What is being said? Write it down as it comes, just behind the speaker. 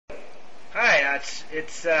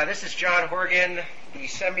This is John Horgan, the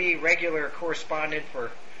semi-regular correspondent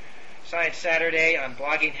for Science Saturday on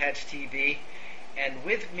Blogging Heads TV, and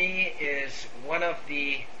with me is one of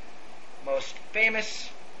the most famous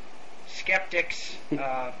skeptics,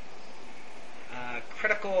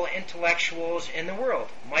 critical intellectuals in the world,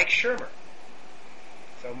 Mike Shermer.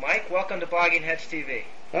 So, Mike, welcome to Blogging Heads TV.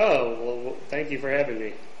 Oh, well, thank you for having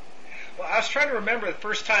me. Well, I was trying to remember the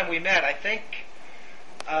first time we met. I think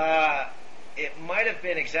it might have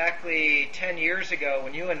been exactly 10 years ago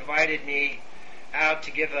when you invited me out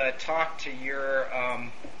to give a talk to your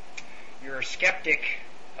Skeptic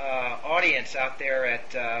audience out there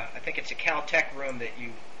at, I think it's a Caltech room that you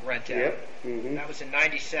rent out. Yep. Mm-hmm. That was in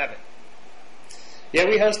 97. Yeah,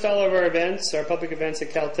 we host all of our events, our public events at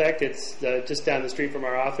Caltech. It's just down the street from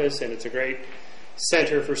our office, and it's a great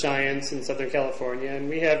center for science in Southern California. And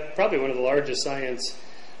we have probably one of the largest science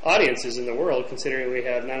audiences in the world, considering we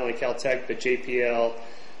have not only Caltech, but JPL,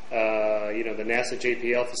 the NASA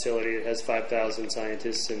JPL facility that has 5,000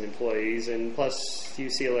 scientists and employees, and plus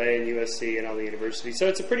UCLA and USC and all the universities. So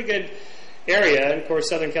it's a pretty good area. And of course,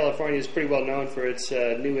 Southern California is pretty well known for its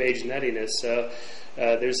New Age nuttiness. So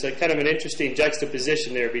there's a kind of an interesting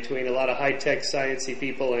juxtaposition there between a lot of high-tech, sciencey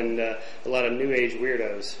people and a lot of New Age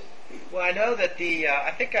weirdos. Well, I know that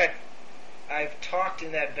I think I've talked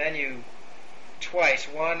in that venue twice.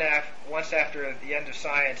 Once after the end of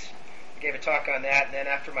science, I gave a talk on that, and then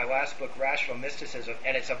after my last book, Rational Mysticism,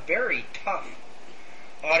 and it's a very tough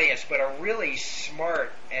audience, but a really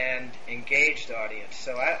smart and engaged audience.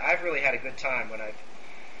 So I've really had a good time when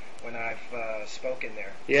I've spoken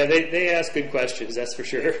there. Yeah, they ask good questions, that's for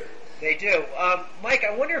sure. They do. Mike,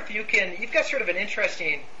 I wonder if you've got sort of an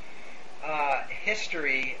interesting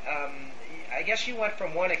history. I guess you went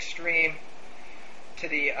from one extreme to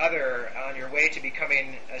the other on your way to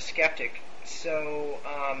becoming a skeptic. So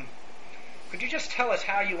could you just tell us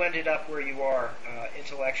how you ended up where you are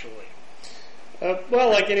intellectually? Well,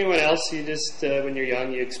 like anyone else, you just, when you're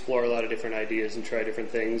young, you explore a lot of different ideas and try different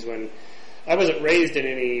things. When I wasn't raised in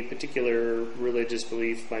any particular religious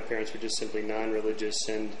belief. My parents were just simply non-religious,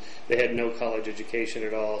 and they had no college education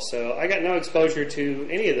at all. So I got no exposure to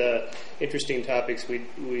any of the interesting topics we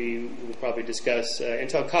will probably discuss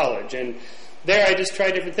until college. And there I just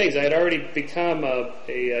tried different things. I had already become a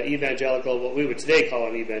evangelical, what we would today call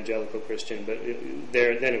an evangelical Christian, but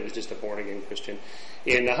then it was just a born-again Christian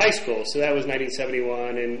in high school. So that was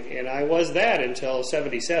 1971, and I was that until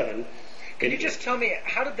 77. Can you just tell me,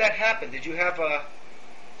 how did that happen? Did you have a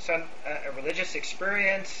religious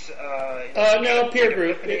experience? No, peer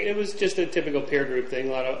group. It was just a typical peer group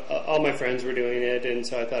thing. All my friends were doing it, and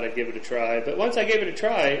so I thought I'd give it a try. But once I gave it a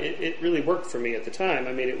try, it really worked for me at the time.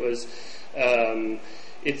 I mean, it was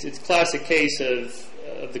it's a classic case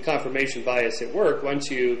of the confirmation bias at work. Once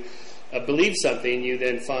you believe something, you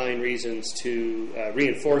then find reasons to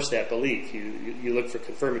reinforce that belief. You look for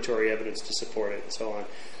confirmatory evidence to support it, and so on.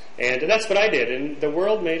 And that's what I did, and the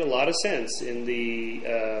world made a lot of sense in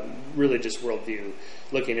the religious worldview,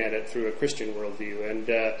 looking at it through a Christian worldview. And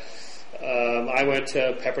I went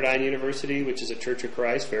to Pepperdine University, which is a Church of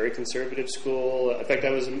Christ, very conservative school. In fact,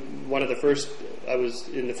 I was in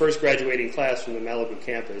the first graduating class from the Malibu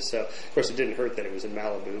campus. So, of course, it didn't hurt that it was in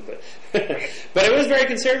Malibu, but but it was very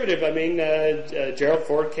conservative. I mean, Gerald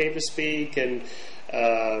Ford came to speak, and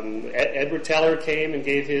Edward Teller came and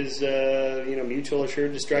gave his mutual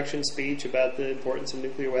assured destruction speech about the importance of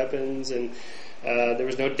nuclear weapons, and there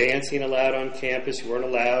was no dancing allowed on campus. You weren't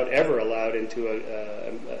ever allowed into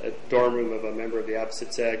a dorm room of a member of the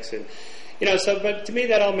opposite sex, and but to me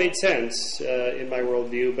that all made sense in my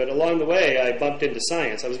worldview. But along the way, I bumped into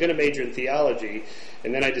science. I was going to major in theology,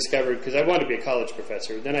 and then I discovered, because I wanted to be a college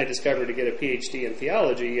professor, then I discovered to get a PhD in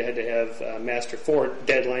theology, you had to have master 4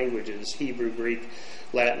 dead languages: Hebrew, Greek,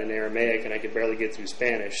 Latin, and Aramaic, and I could barely get through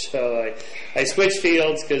Spanish. So I switched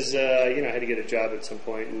fields because I had to get a job at some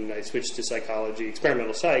point, and I switched to psychology,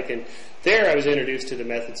 experimental psych, and there I was introduced to the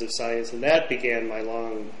methods of science, and that began my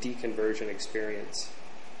long deconversion experience.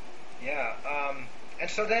 Yeah, and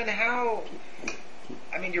so then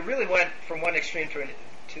you really went from one extreme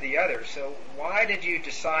to the other. So why did you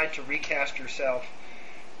decide to recast yourself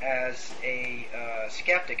as a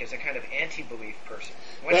skeptic, as a kind of anti-belief person?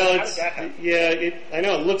 How did that happen? Yeah, I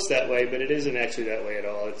know it looks that way, but it isn't actually that way at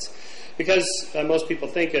all. It's because most people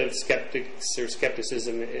think of skeptics or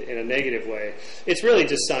skepticism in a negative way. It's really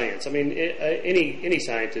just science. I mean, any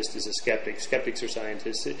scientist is a skeptic. Skeptics are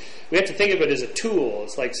scientists. We have to think of it as a tool.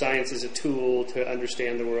 It's like science is a tool to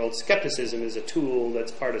understand the world. Skepticism is a tool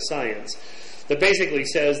that's part of science. that basically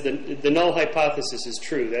says the null hypothesis is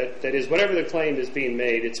true. That is, whatever the claim is being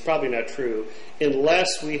made, it's probably not true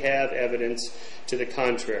unless we have evidence to the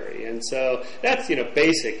contrary. And so that's,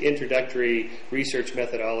 basic introductory research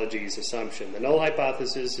methodologies assumption. The null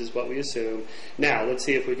hypothesis is what we assume. Now, let's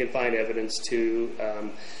see if we can find evidence to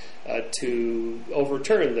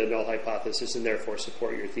overturn the null hypothesis and therefore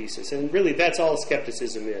support your thesis. And really, that's all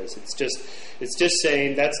skepticism is. It's just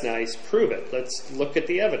saying, that's nice, prove it. Let's look at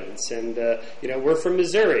the evidence. And, we're from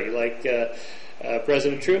Missouri, like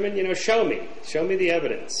President Truman, show me the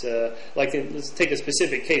evidence. Let's take a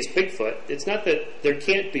specific case, Bigfoot. It's not that there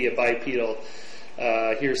can't be a bipedal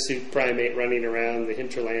hirsute primate running around the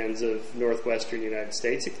hinterlands of northwestern United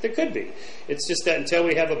States. There could be. It's just that until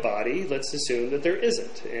we have a body, let's assume that there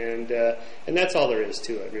isn't. And that's all there is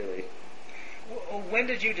to it, really. When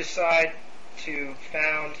did you decide to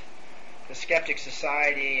found the Skeptic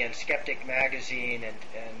Society and Skeptic Magazine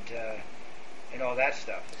and all that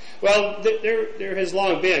stuff? Well, there has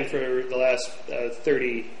long been, for the last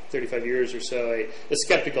 35 years or so, a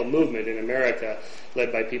skeptical movement in America,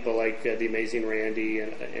 led by people like the amazing Randy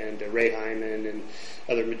and Ray Hyman and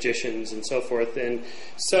other magicians and so forth. And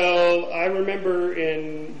so I remember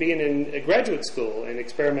being in a graduate school in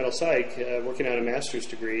experimental psych, working on a master's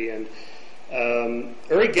degree, and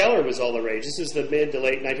Uri Geller was all the rage. This is the mid to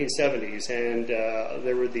late 1970s, and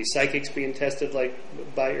there were the psychics being tested like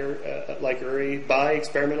Uri by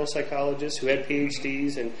experimental psychologists who had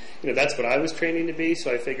PhDs, and that's what I was training to be.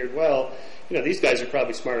 So I figured, well, these guys are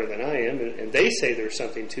probably smarter than I am, and they say there's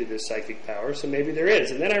something to this psychic power, so maybe there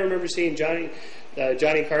is. And then I remember seeing Johnny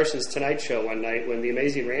Carson's Tonight Show one night when the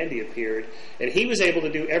amazing Randy appeared, and he was able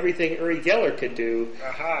to do everything Uri Geller could do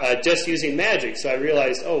just using magic. So I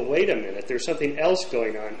realized, oh, wait a minute, there's something else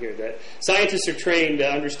going on here, that scientists are trained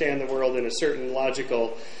to understand the world in a certain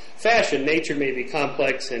logical fashion. Nature may be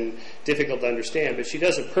complex and difficult to understand, but she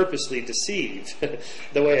doesn't purposely deceive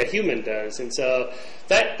the way a human does. And so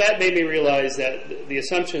that made me realize that the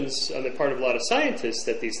assumptions on the part of a lot of scientists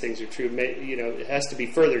that these things are true, it has to be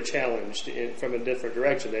further challenged from a different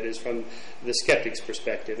direction, that is, from the skeptic's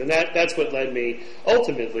perspective. And that's what led me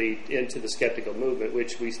ultimately into the skeptical movement,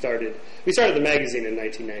 which we started the magazine in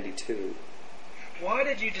 1992. Why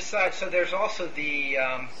did you decide? So there's also the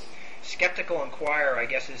Skeptical Inquirer, I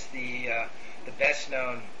guess, is the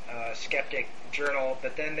best-known skeptic journal.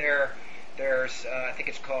 But then there's I think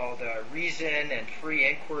it's called Reason and Free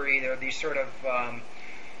Inquiry. There are these sort of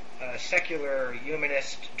secular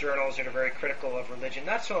humanist journals that are very critical of religion,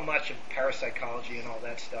 not so much of parapsychology and all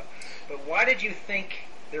that stuff. But why did you think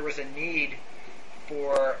there was a need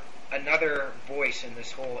for another voice in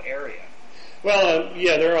this whole area? Well,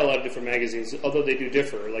 there are a lot of different magazines, although they do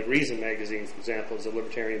differ. Like Reason magazine, for example, is a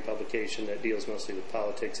libertarian publication that deals mostly with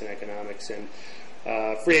politics and economics, and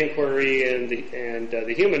Free Inquiry and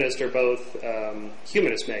the Humanist are both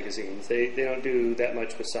humanist magazines. They don't do that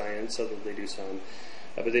much with science, although they do some,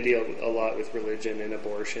 but they deal a lot with religion and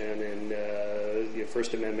abortion and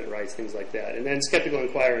First Amendment rights, things like that. And then Skeptical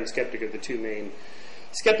Inquirer and Skeptic are the two main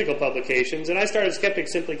skeptical publications, and I started Skeptic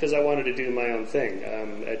simply because I wanted to do my own thing.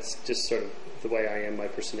 It's just sort of the way I am, my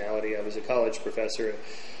personality. I was a college professor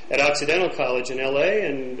at Occidental College in LA,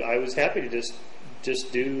 and I was happy to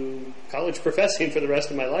just do college professing for the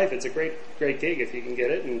rest of my life. It's a great gig if you can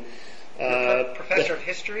get it. And professor of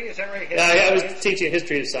history, is that right? I was teaching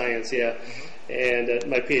history of science, yeah. Mm-hmm. And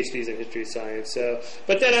my PhD is in history of science.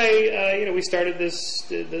 But then we started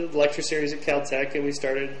the lecture series at Caltech, and we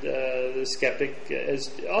started the Skeptic it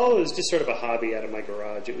was just sort of a hobby out of my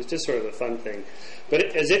garage. It was just sort of a fun thing.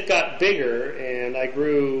 But as it got bigger and I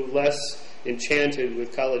grew less enchanted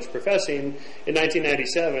with college professing, in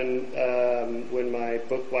 1997, when my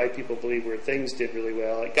book Why People Believe Weird Things did really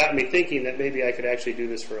well, it got me thinking that maybe I could actually do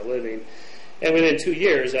this for a living. And within 2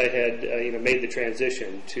 years, I had made the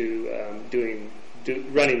transition to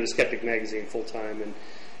running the Skeptic magazine full time,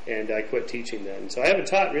 and I quit teaching then. So I haven't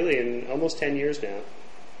taught really in almost 10 years now.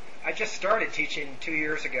 I just started teaching 2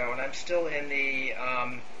 years ago, and I'm still in the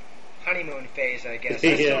honeymoon phase, I guess.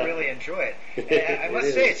 I still really enjoy it. I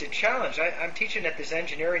must say it's a challenge. I'm teaching at this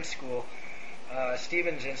engineering school,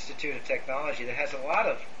 Stevens Institute of Technology, that has a lot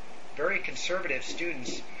of very conservative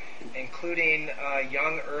students, including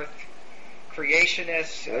young Earth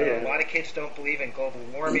creationists. A lot of kids don't believe in global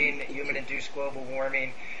warming, human-induced global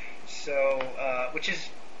warming. So, which is,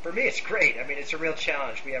 for me, it's great. I mean, it's a real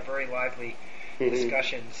challenge. We have very lively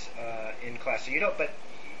discussions in class. So but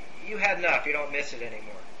you had enough. You don't miss it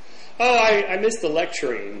anymore. Oh, I miss the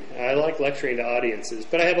lecturing. I like lecturing to audiences,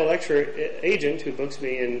 but I have a lecture agent who books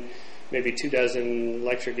me in maybe 24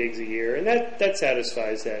 lecture gigs a year, and that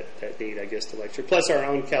satisfies that need, I guess, to lecture. Plus our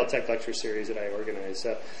own Caltech lecture series that I organize.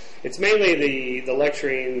 So it's mainly the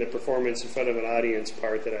lecturing, the performance in front of an audience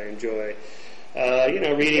part that I enjoy.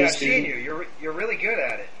 Reading. Yeah, I've seen you. You're really good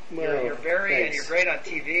at it. Well, you're very thanks. And you're great on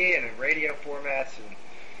TV and in radio formats, and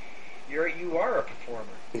you are a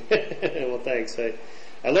performer. Well, thanks.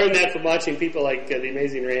 I learned that from watching people like the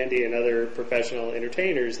amazing Randy and other professional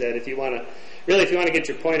entertainers. That if you want to get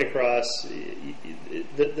your point across,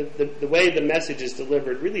 the way the message is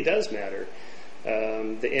delivered really does matter.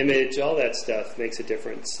 The image, all that stuff makes a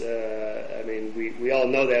difference. We all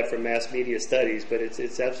know that from mass media studies, but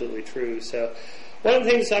it's absolutely true. So one of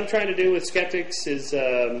the things I'm trying to do with Skeptics is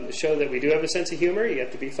show that we do have a sense of humor. You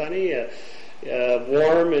have to be funny,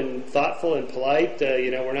 warm and thoughtful and polite.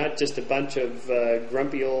 We're not just a bunch of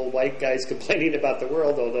grumpy old white guys complaining about the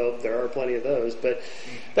world, although there are plenty of those. But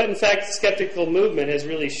in fact, the skeptical movement has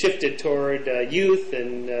really shifted toward youth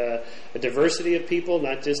and a diversity of people,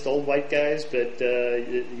 not just old white guys, but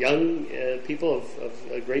young people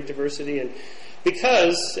of great diversity. And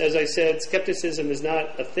because, as I said, skepticism is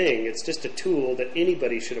not a thing. It's just a tool that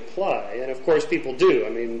anybody should apply. And of course people do. I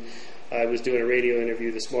mean, I was doing a radio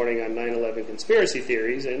interview this morning on 9/11 conspiracy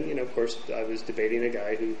theories, and, of course, I was debating a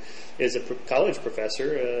guy who is a college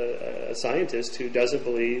professor, a scientist, who doesn't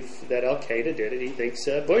believe that Al-Qaeda did it. He thinks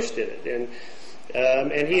Bush did it.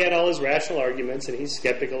 And he had all his rational arguments, and he's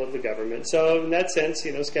skeptical of the government. So in that sense,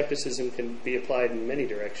 skepticism can be applied in many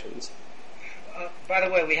directions. By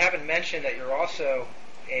the way, we haven't mentioned that you're also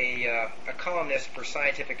a columnist for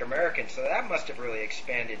Scientific American, so that must have really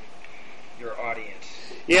expanded your audience.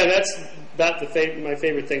 Yeah, that's about my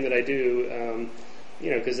favorite thing that I do,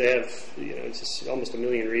 because they have, it's just almost 1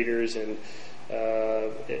 million readers, and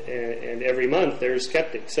every month there's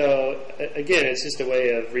Skeptic. So, again, it's just a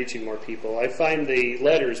way of reaching more people. I find the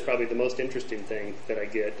letters probably the most interesting thing that I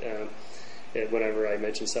get whenever I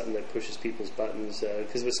mention something that pushes people's buttons.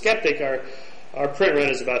 Because with Skeptic, our print run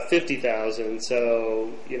is about 50,000, so,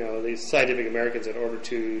 these Scientific Americans an order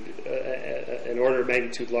of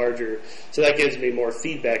magnitude larger, so that gives me more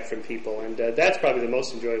feedback from people, and that's probably the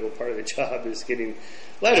most enjoyable part of the job, is getting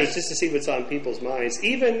letters just to see what's on people's minds.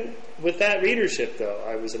 Even with that readership, though,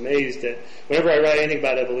 I was amazed that whenever I write anything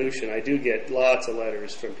about evolution, I do get lots of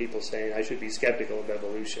letters from people saying I should be skeptical of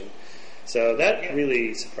evolution. So that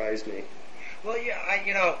really surprised me. Well,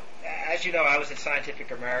 yeah, as you know, I was at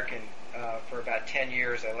Scientific American for about 10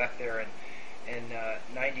 years. I left there in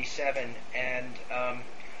 97, and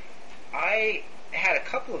I had a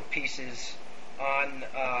couple of pieces on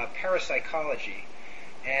parapsychology.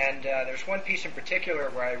 And there's one piece in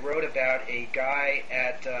particular where I wrote about a guy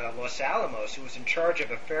at Los Alamos who was in charge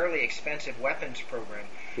of a fairly expensive weapons program,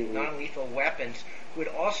 non-lethal weapons, who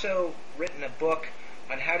had also written a book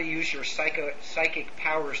on how to use your psychic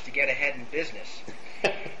powers to get ahead in business.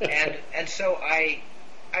 and so I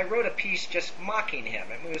wrote a piece just mocking him.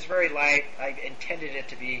 I mean, it was very light. I intended it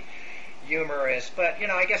to be humorous, but,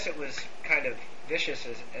 I guess it was kind of vicious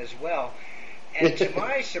as well. And to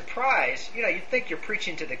my surprise, you'd think you're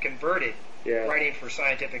preaching to the converted, writing for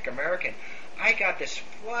Scientific American. I got this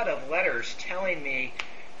flood of letters telling me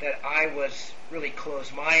that I was really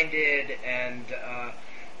closed-minded and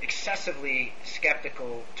excessively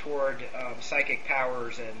skeptical toward psychic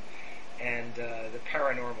powers and the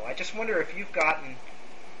paranormal. I just wonder if you've gotten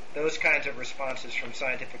those kinds of responses from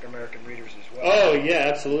Scientific American readers as well. Oh,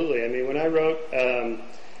 yeah, absolutely. I mean, when I wrote...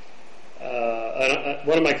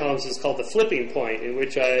 one of my columns is called The Flipping Point, in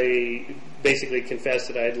which I basically confessed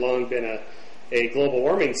that I had long been a global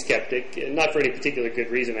warming skeptic, and not for any particular good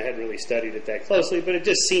reason. I hadn't really studied it that closely, but it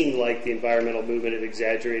just seemed like the environmental movement had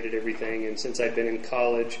exaggerated everything, and since I'd been in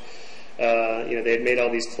college, they had made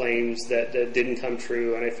all these claims that didn't come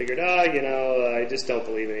true, and I figured, I just don't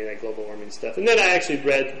believe any of that global warming stuff. And then I actually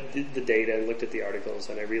read the data and looked at the articles,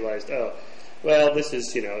 and I realized, well, this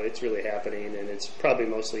is, it's really happening, and it's probably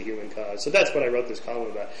mostly human caused. So that's what I wrote this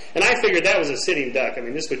column about. And I figured that was a sitting duck. I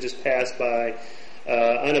mean, this would just pass by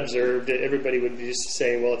unobserved. Everybody would be just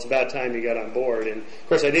saying, well, it's about time you got on board. And, of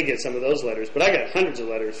course, I did get some of those letters, but I got hundreds of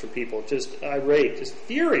letters from people just irate, just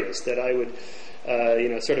furious that I would...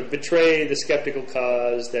 sort of betray the skeptical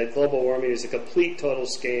cause, that global warming is a complete, total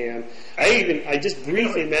scam. I just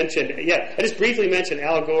briefly mentioned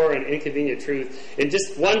Al Gore and Inconvenient Truth in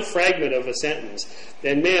just one fragment of a sentence.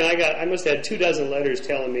 And man, I must have had 24 letters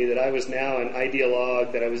telling me that I was now an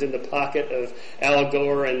ideologue, that I was in the pocket of Al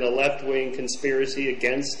Gore and the left-wing conspiracy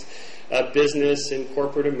against business and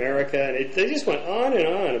corporate America. And they just went on and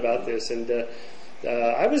on about this. And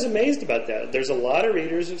I was amazed about that. There's a lot of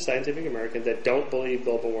readers of Scientific American that don't believe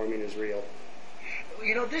global warming is real.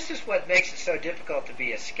 This is what makes it so difficult to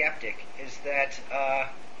be a skeptic, is that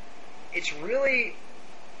it's really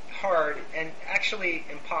hard and actually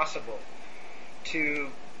impossible to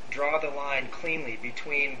draw the line cleanly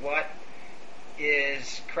between what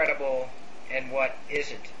is credible and what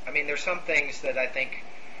isn't. I mean, there's some things that I think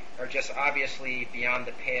are just obviously beyond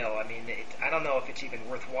the pale. I mean, I don't know if it's even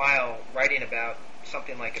worthwhile writing about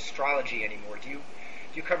something like astrology anymore. Do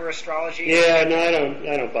you cover astrology? Yeah, no,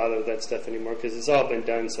 I don't bother with that stuff anymore because it's all been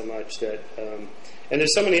done so much that, and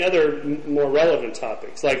there's so many other more relevant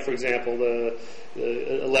topics, like for example the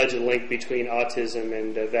alleged link between autism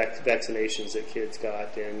and vaccinations that kids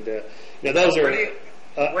got, and those are.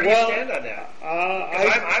 Where do you stand on that?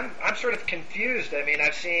 I'm sort of confused. I mean,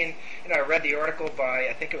 I've seen, I read the article by,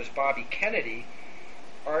 I think it was Bobby Kennedy,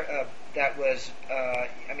 that was,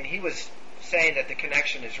 he was saying that the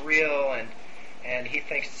connection is real, and he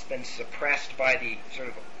thinks it's been suppressed by the sort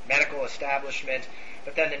of medical establishment.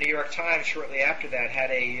 But then the New York Times, shortly after that,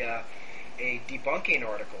 had a debunking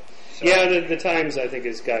article. So, yeah, the Times, I think,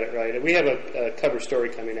 has got it right. We have a cover story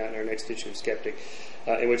coming out in our next issue of Skeptic,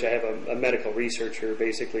 in which I have a medical researcher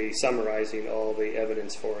basically summarizing all the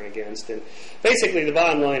evidence for and against. And basically the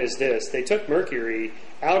bottom line is this. They took mercury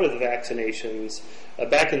out of the vaccinations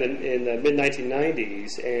back in the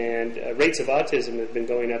mid-1990s, and rates of autism have been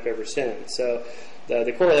going up ever since. So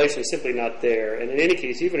the correlation is simply not there. And in any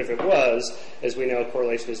case, even if it was, as we know,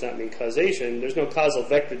 correlation does not mean causation. There's no causal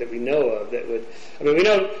vector that we know of that would... we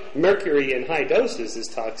know mercury in high doses is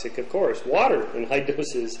toxic, of course. Water in high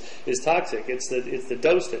doses is toxic. It's the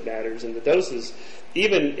dose that matters, and the doses,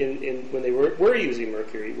 even when they were using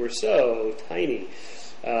mercury, were so tiny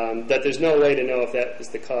that there's no way to know if that is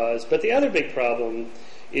the cause. But the other big problem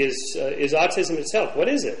is autism itself. What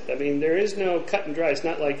is it? I mean, there is no cut and dry. It's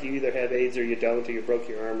not like you either have AIDS or you don't, or you broke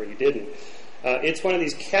your arm or you didn't. It's one of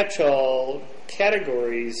these catch-all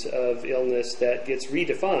categories of illness that gets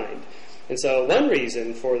redefined. And so one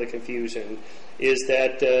reason for the confusion is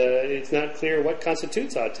that it's not clear what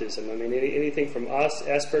constitutes autism. I mean, anything from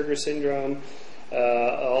Asperger's syndrome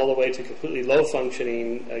all the way to completely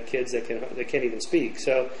low-functioning kids that can't even speak.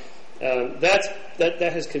 So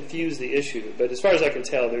that has confused the issue. But as far as I can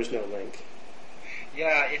tell, there's no link.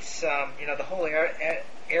 Yeah, it's the whole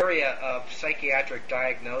area of psychiatric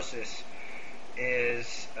diagnosis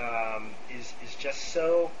is just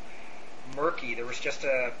so murky. There was just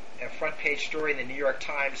a front page story in the New York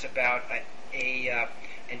Times about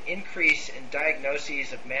an increase in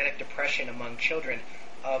diagnoses of manic depression among children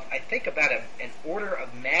of, I think, about an order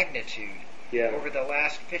of magnitude over the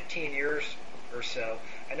last 15 years or so.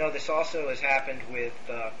 I know this also has happened with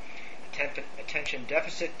attention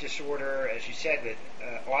deficit disorder, as you said, with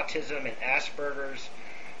autism and Asperger's,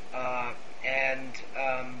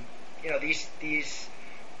 these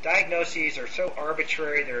diagnoses are so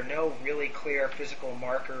arbitrary. There are no really clear physical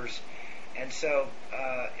markers, and so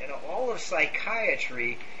all of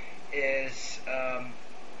psychiatry is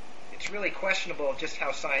it's really questionable just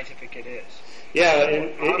how scientific it is. Yeah,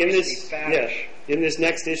 in this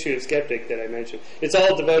next issue of Skeptic that I mentioned, it's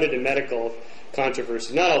all devoted to medical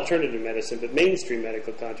controversy, not alternative medicine, but mainstream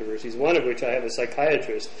medical controversies, one of which I have a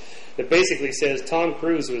psychiatrist that basically says Tom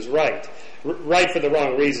Cruise was right for the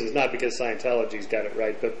wrong reasons, not because Scientology's got it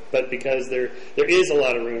right, but because there is a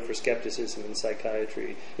lot of room for skepticism in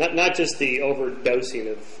psychiatry. Not just the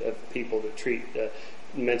overdosing of people that treat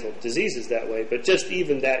mental diseases that way, but just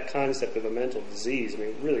even that concept of a mental disease. I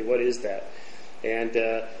mean, really, what is that? And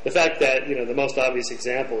the fact that, the most obvious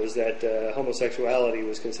example is that homosexuality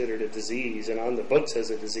was considered a disease and on the books as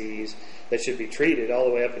a disease that should be treated all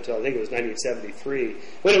the way up until, I think it was 1973,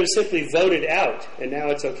 when it was simply voted out, and now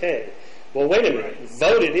it's okay. Well, wait a minute.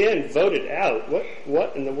 Voted in, voted out.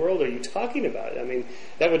 What in the world are you talking about? I mean,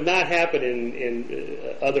 that would not happen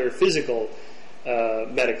in other physical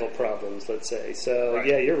medical problems, let's say. So, right.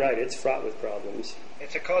 Yeah, you're right. It's fraught with problems.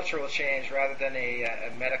 It's a cultural change rather than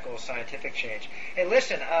a medical scientific change. Hey,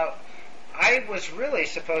 listen, I was really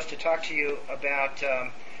supposed to talk to you about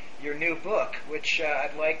your new book, which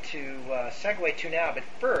I'd like to segue to now. But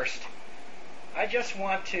first, I just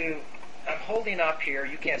want to... I'm holding up here,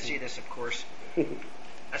 you can't see this, of course,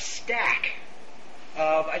 a stack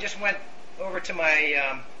of... I just went over to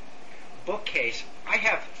my bookcase. I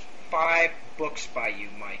have 5 books by you,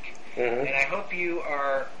 Mike. And I hope you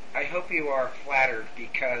are flattered,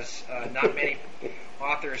 because not many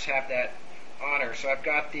authors have that honor. So I've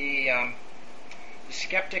got the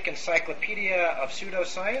Skeptic Encyclopedia of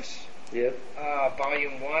Pseudoscience,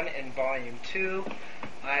 Volume 1 and Volume 2.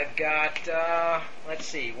 I've got, let's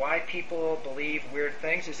see, Why People Believe Weird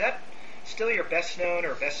Things. Is that still your best known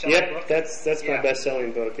or best selling book? Yep, that's my best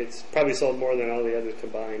selling book. It's probably sold more than all the others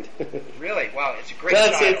combined. Really? Wow, it's a great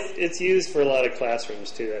title. It's used for a lot of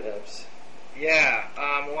classrooms too. That helps. Yeah.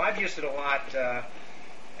 Well, I've used it a lot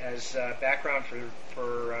as background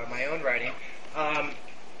for my own writing.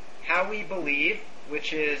 How We Believe,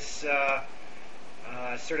 which is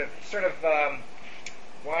sort of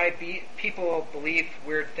why people believe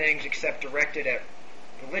weird things except directed at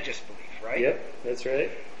religious belief, right? Yep, that's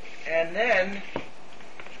right. And then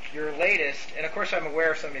your latest, and of course I'm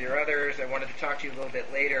aware of some of your others. I wanted to talk to you a little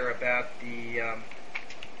bit later about the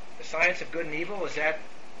science of good and evil. Is that?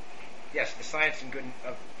 Yes, the science of good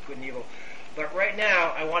and evil. But right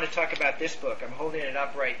now I want to talk about this book. I'm holding it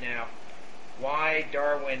up right now. Why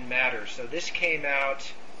Darwin Matters. So this came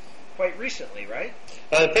out quite recently, right?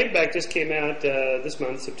 The paperback just came out this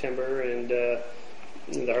month, September, and the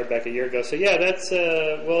hardback a year ago. So yeah, that's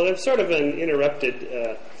sort of an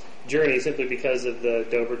interrupted journey simply because of the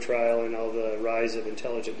Dover trial and all the rise of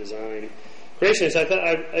intelligent design. Creationists, I thought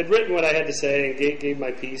I'd written what I had to say and gave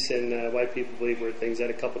my piece and why people believe weird things. I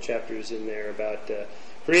had a couple chapters in there about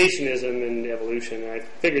creationism and evolution, and I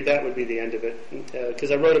figured that would be the end of it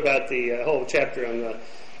because I wrote about the whole chapter on the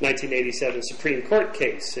 1987 Supreme Court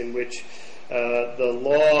case in which the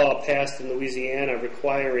law passed in Louisiana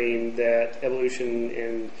requiring that evolution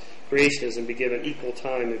and creationism be given equal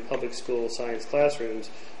time in public school science classrooms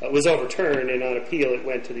was overturned, and on appeal it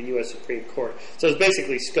went to the U.S. Supreme Court. So it's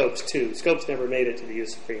basically Scopes 2. Scopes never made it to the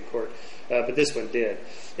U.S. Supreme Court, but this one did.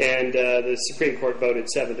 And the Supreme Court voted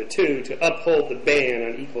 7-2 to uphold the ban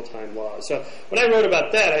on equal time laws. So when I wrote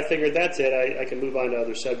about that, I figured that's it. I can move on to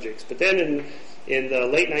other subjects. But then in the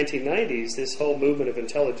late 1990s, this whole movement of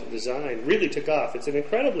intelligent design really took off. It's an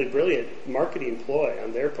incredibly brilliant marketing ploy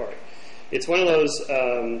on their part. It's one of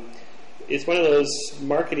those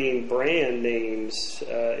marketing brand names,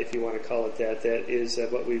 if you want to call it that. That is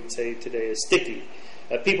what we'd say today is sticky.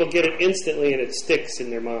 People get it instantly, and it sticks in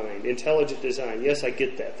their mind. Intelligent design, yes, I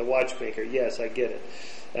get that. The watchmaker, yes, I get it.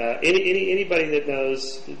 Anybody that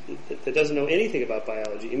knows that doesn't know anything about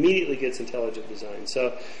biology immediately gets intelligent design.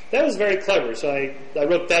 So that was very clever. So I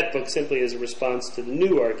wrote that book simply as a response to the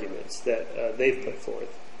new arguments that they've put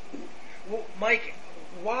forth. Well, Mike,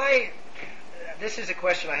 why? This is a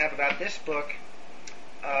question I have about this book,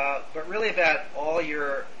 but really about all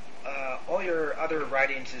your other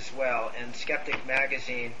writings as well, and Skeptic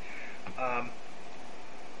magazine. I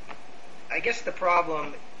guess the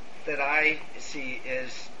problem that I see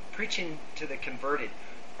is preaching to the converted.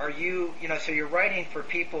 So you're writing for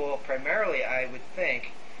people primarily, I would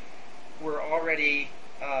think, who are already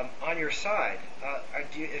on your side.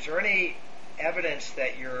 Is there any evidence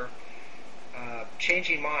that you're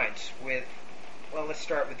changing minds with? Well, let's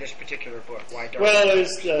start with this particular book. Why Darwin? Well,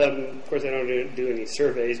 there's, of course, I don't do any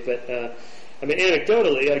surveys, but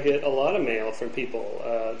anecdotally, I get a lot of mail from people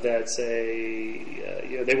that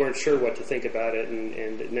say, they weren't sure what to think about it,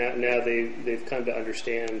 and now they've come to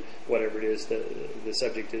understand whatever it is the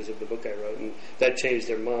subject is of the book I wrote, and that changed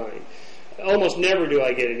their mind. Almost never do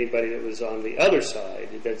I get anybody that was on the other side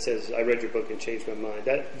that says, I read your book and changed my mind.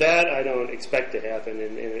 That I don't expect to happen,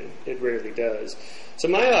 and it rarely does. So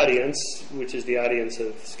my audience, which is the audience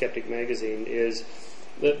of Skeptic magazine, is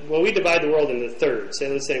that, we divide the world into thirds. So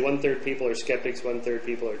let's say 1/3 people are skeptics, 1/3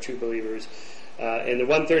 people are true believers, and the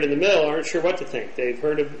 1/3 in the middle aren't sure what to think. They've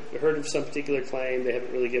heard of some particular claim, they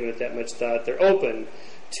haven't really given it that much thought. They're open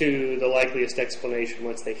to the likeliest explanation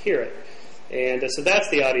once they hear it. And so that's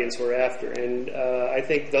the audience we're after, and I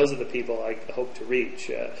think those are the people I hope to reach.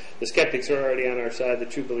 The skeptics are already on our side. The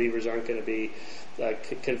true believers aren't going to be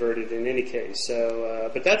converted in any case.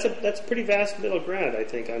 So, but that's a pretty vast middle ground, I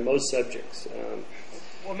think, on most subjects.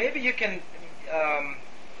 Well, maybe you can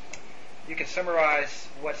summarize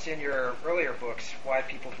what's in your earlier books, Why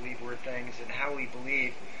People Believe Weird Things and How We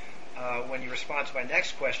Believe, when you respond to my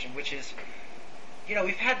next question, which is,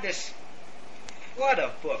 we've had this flood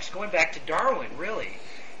of books, going back to Darwin, really,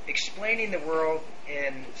 explaining the world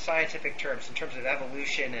in scientific terms, in terms of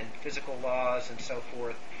evolution and physical laws and so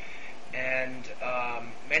forth. And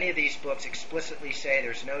many of these books explicitly say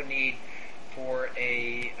there's no need for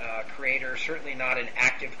a creator, certainly not an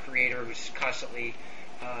active creator who's constantly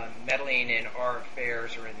meddling in our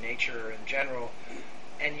affairs or in nature in general.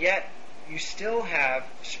 And yet, you still have,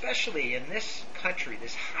 especially in this country,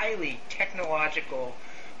 this highly technological,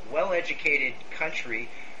 well-educated country,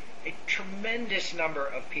 a tremendous number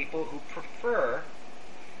of people who prefer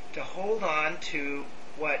to hold on to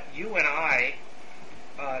what you and I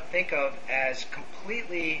think of as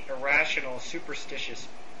completely irrational, superstitious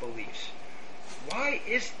beliefs. Why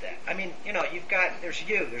is that? I mean,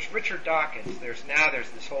 there's Richard Dawkins, there's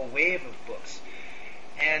this whole wave of books.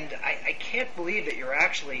 And I can't believe that you're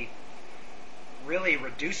actually really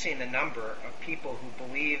reducing the number of people who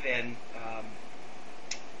believe in,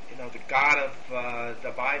 the God of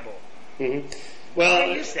the Bible. Mm-hmm. Well,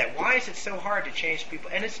 why is that? Why is it so hard to change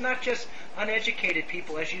people? And it's not just uneducated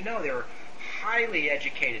people, as you know. There are highly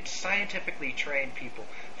educated, scientifically trained people.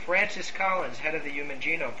 Francis Collins, head of the Human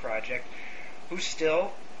Genome Project, who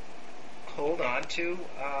still hold on to,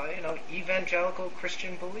 evangelical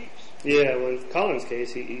Christian beliefs. Yeah, well, in Collins'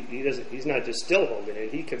 case, he's not just still holding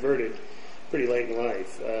it. He converted pretty late in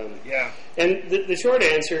life. And the short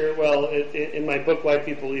answer, well, in my book, Why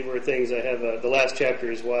People Believe Weird Things, I have the last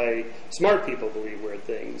chapter is why smart people believe weird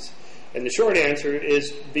things. And the short answer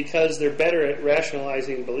is because they're better at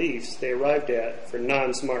rationalizing beliefs they arrived at for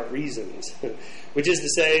non-smart reasons. Which is to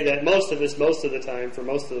say that most of us, most of the time, for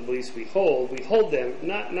most of the beliefs we hold them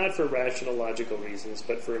not for rational, logical reasons,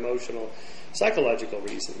 but for emotional, psychological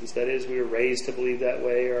reasons. That is, we were raised to believe that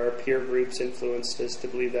way, or our peer groups influenced us to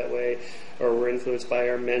believe that way, or we're influenced by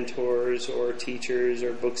our mentors, or teachers,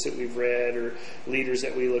 or books that we've read, or leaders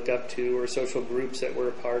that we look up to, or social groups that we're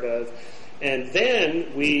a part of. And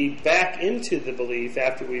then we back into the belief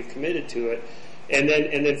after we've committed to it, and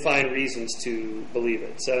then find reasons to believe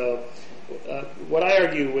it. So what I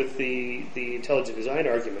argue with the intelligent design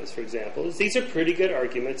arguments, for example, is these are pretty good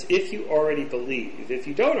arguments if you already believe. If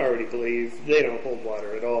you don't already believe, they don't hold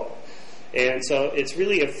water at all. And so it's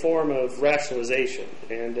really a form of rationalization.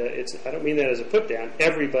 And I don't mean that as a put-down.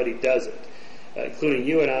 Everybody does it. Including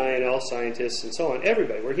you and I and all scientists and so on.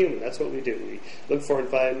 Everybody. We're human. That's what we do. We look for and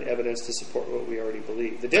find evidence to support what we already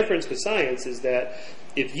believe. The difference with science is that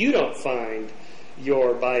if you don't find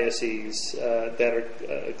your biases that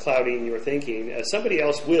are clouding your thinking, somebody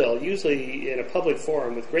else will, usually in a public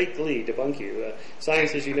forum with great glee, debunk you.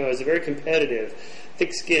 Science, as you know, is a very competitive,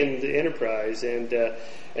 thick-skinned enterprise, and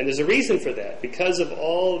there's a reason for that. Because of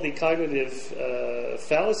all the cognitive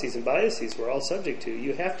fallacies and biases we're all subject to,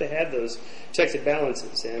 you have to have those checks and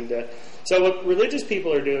balances. And so what religious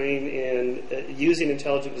people are doing in using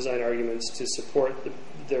intelligent design arguments to support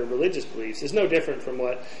their religious beliefs is no different from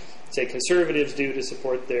what, say, conservatives do to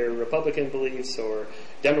support their Republican beliefs, or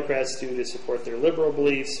Democrats do to support their liberal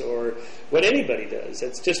beliefs, or what anybody does.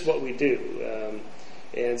 That's just what we do.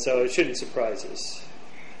 And so it shouldn't surprise us.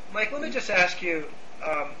 Mike, let me just ask you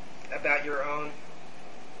about your own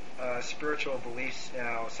spiritual beliefs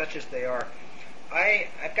now, such as they are.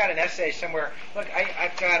 I've got an essay somewhere. Look,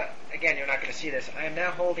 I've got, again, you're not going to see this, I am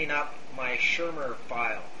now holding up my Shermer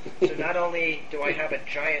file. So not only do I have a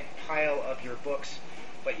giant pile of your books,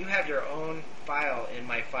 but you have your own file in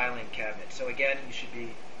my filing cabinet. So again, you should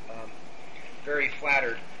be very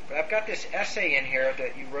flattered. But I've got this essay in here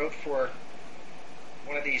that you wrote for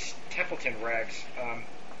one of these Templeton rags,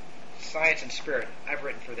 Science and Spirit. I've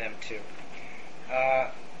written for them too.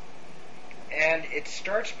 And it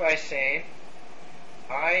starts by saying,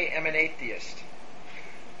 I am an atheist.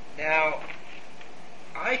 Now,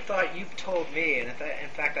 I thought you've told me, and in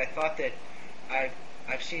fact I thought that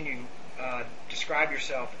I've seen you describe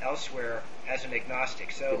yourself elsewhere as an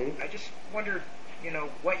agnostic. So I just wondered,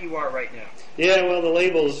 what you are right now. Yeah, well, the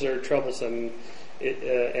labels are troublesome.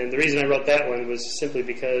 And the reason I wrote that one was simply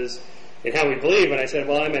because in How We Believe, when I said,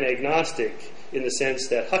 well, I'm an agnostic in the sense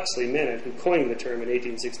that Huxley meant it, who coined the term in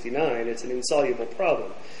 1869, it's an insoluble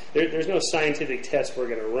problem. There's no scientific test we're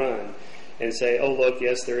going to run and say, oh, look,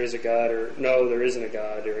 yes, there is a God, or no, there isn't a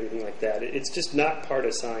God, or anything like that. It's just not part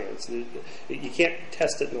of science. You can't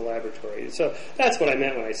test it in the laboratory. So that's what I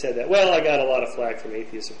meant when I said that. Well, I got a lot of flack from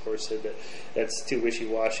atheists, of course, said that that's too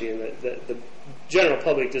wishy-washy, and that the general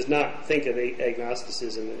public does not think of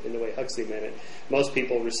agnosticism in the way Huxley meant it. Most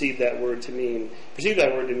people perceive that word to mean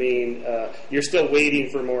you're still waiting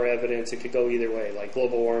for more evidence. It could go either way, like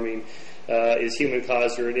global warming is human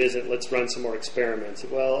caused or it isn't. Let's run some more experiments.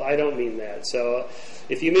 Well, I don't mean that. So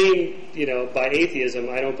if you mean, by atheism,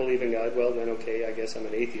 I don't believe in God, well, then okay, I guess I'm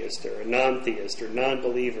an atheist or a non-theist or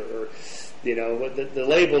non-believer. Or, the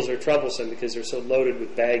labels are troublesome because they're so loaded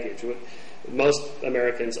with baggage. What most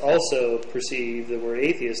Americans also perceive the word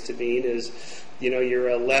atheist to mean is, you're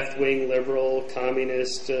a left-wing liberal,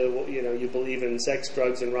 communist, you believe in sex,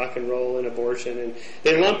 drugs, and rock and roll and abortion, and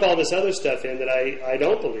they lump all this other stuff in that I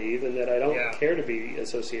don't believe and that I don't care to be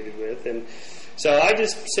associated with. And so I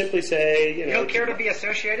just simply say, You don't care to be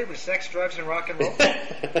associated with sex, drugs, and rock and roll?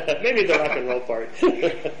 Maybe the rock and roll part. Do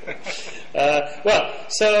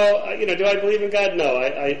I believe in God? No,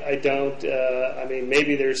 I don't.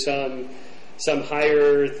 Maybe there's some some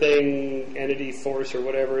higher thing, entity, force, or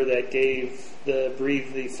whatever that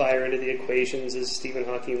breathed the fire into the equations, as Stephen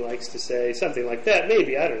Hawking likes to say, something like that.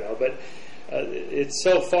 Maybe, I don't know, but it's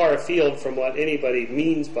so far afield from what anybody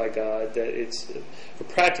means by God that it's, for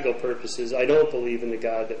practical purposes, I don't believe in the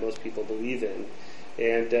God that most people believe in.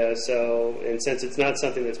 And since it's not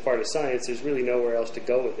something that's part of science, there's really nowhere else to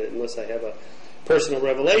go with it unless I have a personal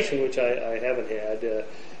revelation, which I haven't had.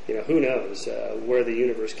 Who knows where the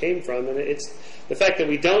universe came from? And it's the fact that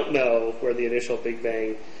we don't know where the initial Big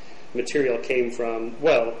Bang material came from.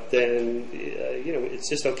 Well, then it's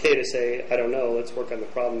just okay to say, I don't know. Let's work on the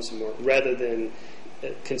problem some more, rather than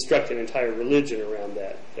construct an entire religion around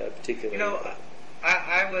that particular.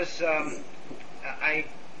 I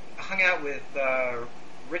hung out with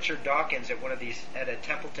Richard Dawkins at a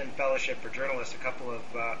Templeton Fellowship for Journalists a couple of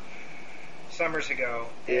summers ago.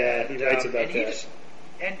 Yeah, he writes about that.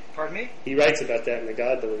 Pardon me? He writes about that in The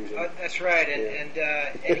God Delusion. That's right,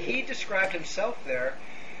 and he described himself there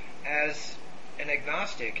as an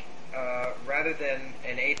agnostic rather than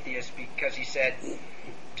an atheist, because he said,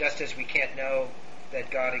 just as we can't know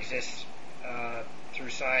that God exists through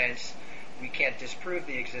science, we can't disprove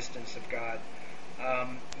the existence of God. I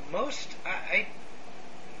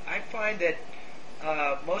find that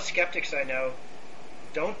most skeptics I know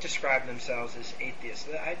don't describe themselves as atheists.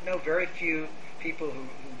 I know very few people who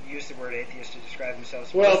use the word atheist to describe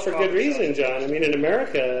themselves. Well, for good reason, John. I mean, in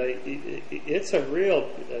America, it's a real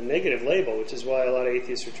negative label, which is why a lot of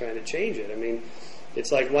atheists are trying to change it. I mean,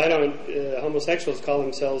 it's like, why don't homosexuals call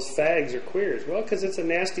themselves fags or queers? Well, because it's a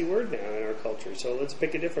nasty word now in our culture, so let's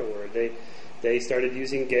pick a different word. They started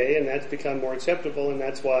using gay, and that's become more acceptable, and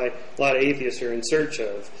that's why a lot of atheists are in search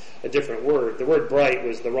of a different word. The word bright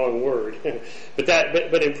was the wrong word,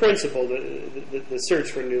 but in principle, the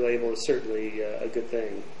search for a new label is certainly a good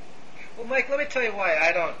thing. Well, Mike, let me tell you why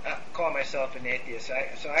I don't call myself an atheist.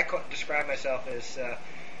 I describe myself as an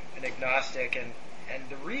agnostic, and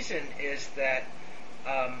the reason is that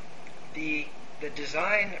the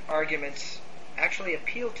design arguments actually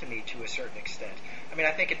appeal to me to a certain extent. I mean,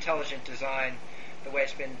 I think intelligent design, the way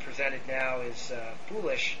it's been presented now, is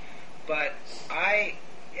foolish, but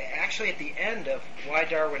actually at the end of Why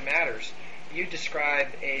Darwin Matters, you describe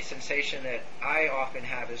a sensation that I often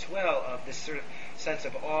have as well, of this sort of sense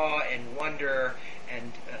of awe and wonder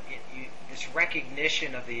and this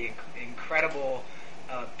recognition of the incredible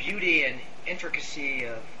beauty and intricacy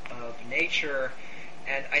of nature,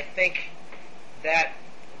 and I think that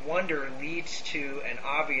wonder leads to an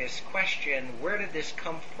obvious question: where did this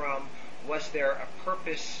come from? Was there a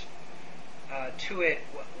purpose to it?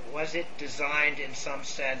 Was it designed in some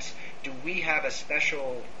sense? Do we have a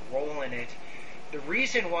special role in it? The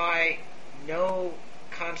reason why no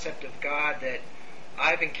concept of God that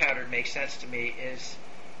I've encountered makes sense to me is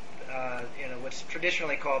what's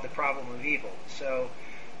traditionally called the problem of evil. So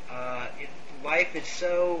life is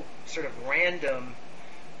so sort of random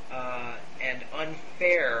and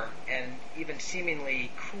unfair and even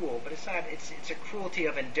seemingly cruel, but it's not. It's a cruelty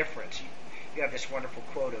of indifference. You have this wonderful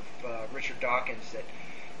quote of Richard Dawkins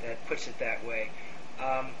that puts it that way.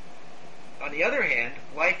 On the other hand,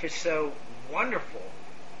 life is so wonderful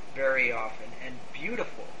very often and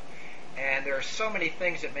beautiful, and there are so many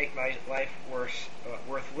things that make my life worth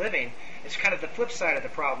living. It's kind of the flip side of the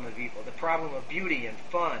problem of evil, the problem of beauty and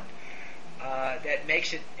fun, that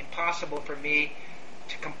makes it impossible for me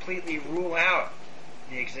to completely rule out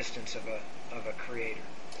the existence of a creator.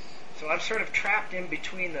 So I'm sort of trapped in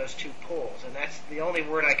between those two poles, and that's the only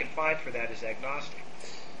word I can find for that is agnostic.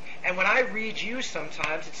 And when I read you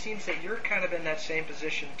sometimes, it seems that you're kind of in that same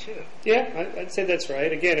position too. Yeah, I'd say that's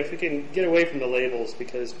right. Again, if we can get away from the labels,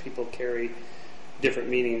 because people carry different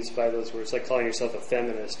meanings by those words, like calling yourself a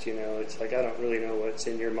feminist, it's like, I don't really know what's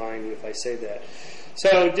in your mind if I say that.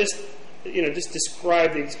 So just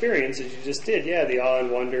describe the experience as you just did. Yeah, the awe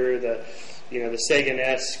and wonder, the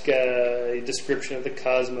Sagan-esque description of the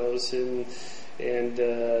cosmos, and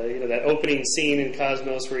that opening scene in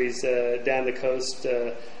Cosmos where he's down the coast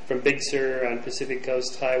from Big Sur on Pacific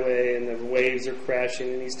Coast Highway, and the waves are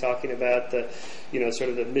crashing, and he's talking about the sort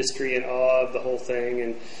of the mystery and awe of the whole thing.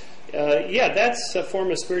 And that's a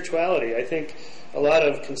form of spirituality. I think a lot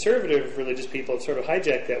of conservative religious people have sort of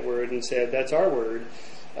hijacked that word and said that's our word.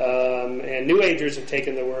 And New Agers have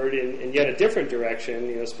taken the word in yet a different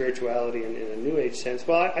direction, spirituality in a New Age sense.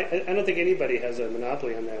 Well, I don't think anybody has a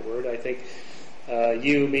monopoly on that word. I think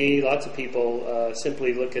you, me, lots of people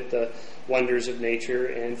simply look at the wonders of nature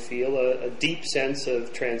and feel a deep sense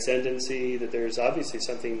of transcendency, that there's obviously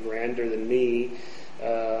something grander than me,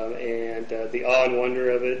 and the awe and wonder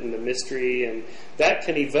of it and the mystery, and that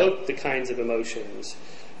can evoke the kinds of emotions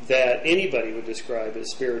that anybody would describe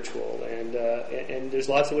as spiritual, and there's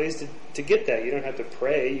lots of ways to get that. You don't have to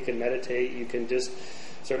pray. You can meditate. You can just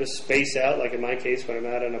sort of space out. Like in my case, when I'm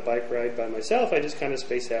out on a bike ride by myself, I just kind of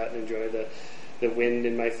space out and enjoy the wind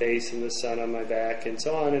in my face and the sun on my back and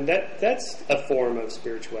so on. And that's a form of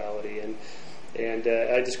spirituality. And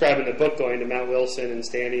I describe in the book going to Mount Wilson and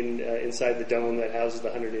standing inside the dome that houses the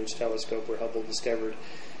 100-inch telescope where Hubble discovered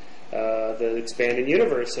the expanding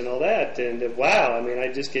universe and all that. And wow, I mean,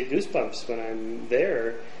 I just get goosebumps when I'm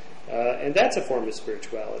there. And that's a form of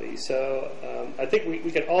spirituality. So I think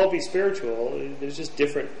we can all be spiritual. There's just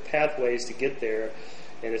different pathways to get there.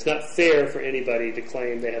 And it's not fair for anybody to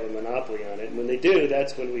claim they have a monopoly on it. And when they do,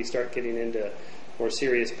 that's when we start getting into more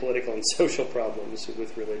serious political and social problems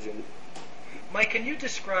with religion. Mike, can you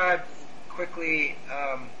describe quickly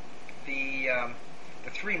the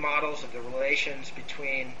three models of the relations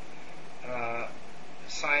between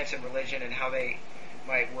science and religion and how they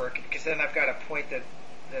might work? Because then I've got a point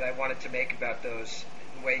that I wanted to make about those,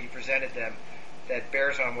 the way you presented them, that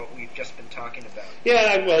bears on what we've just been talking about.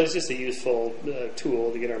 Yeah, well, it's just a useful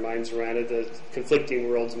tool to get our minds around it. The conflicting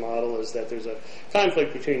worlds model is that there's a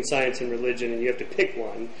conflict between science and religion, and you have to pick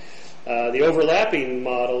one. The overlapping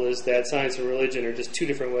model is that science and religion are just two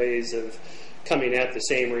different ways of coming at the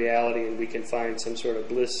same reality, and we can find some sort of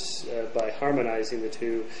bliss by harmonizing the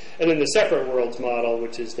two. And then the separate worlds model,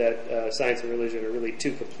 which is that science and religion are really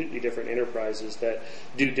two completely different enterprises that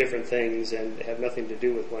do different things and have nothing to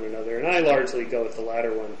do with one another. And I largely go with the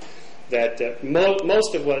latter one, that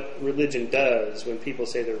most of what religion does when people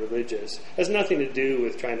say they're religious has nothing to do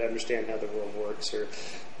with trying to understand how the world works or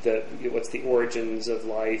what's the origins of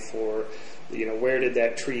life, or where did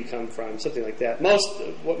that tree come from, something like that.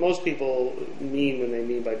 What most people mean when they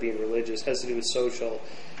mean by being religious has to do with social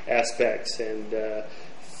aspects and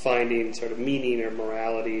finding sort of meaning or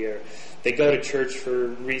morality, or they go to church for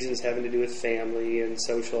reasons having to do with family and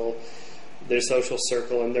their social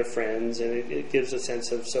circle and their friends, and it gives a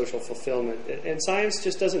sense of social fulfillment. And science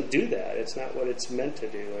just doesn't do that. It's not what it's meant to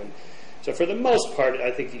do. And so for the most part, I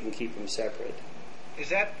think you can keep them separate. Is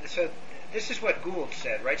that so? This is what Gould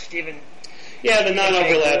said, right, Stephen? Yeah, the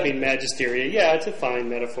non-overlapping magisteria. Yeah, it's a fine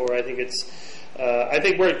metaphor. I think it's. I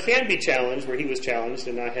think where it can be challenged, where he was challenged,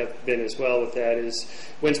 and I have been as well with that, is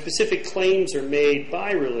when specific claims are made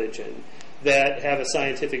by religion that have a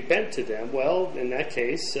scientific bent to them. Well, in that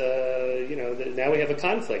case, now we have a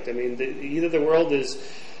conflict. I mean, either the world is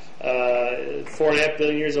 4.5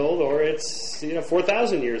 billion years old, or it's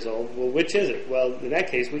 4,000 years old. Well, which is it? Well, in that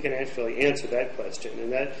case, we can actually answer that question,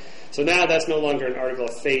 so now that's no longer an article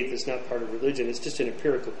of faith. It's not part of religion. It's just an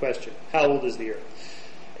empirical question. How old is the Earth?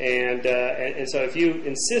 And so if you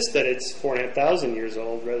insist that it's 4,500 years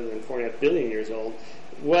old rather than 4.5 billion years old,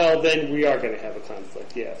 well, then we are going to have a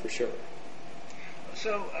conflict. Yeah, for sure.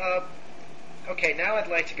 So, okay, now I'd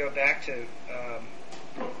like to go back to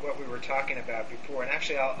what we were talking about before, and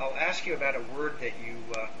actually I'll ask you about a word that you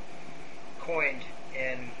coined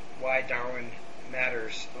in Why Darwin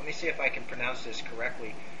Matters. Let me see if I can pronounce this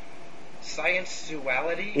correctly.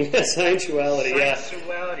 Sensuality? Sensuality, yeah.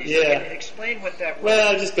 Sensuality. Yeah. So can you explain what that word is?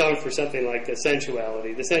 Well, I'm just going for something like the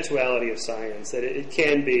sensuality of science, that it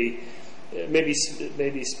can be,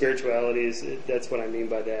 maybe spirituality that's what I mean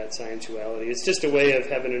by that, sensuality. It's just a way of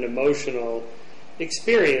having an emotional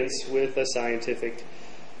experience with a scientific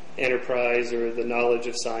enterprise or the knowledge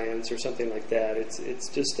of science or something like that. It's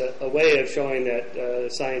just a way of showing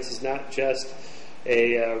that science is not just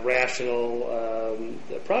a rational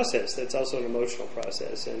process. That's also an emotional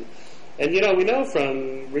process. And we know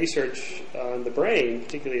from research on the brain,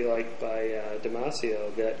 particularly like by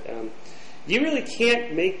Damasio, that you really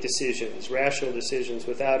can't make rational decisions,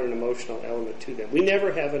 without an emotional element to them. We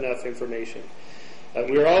never have enough information.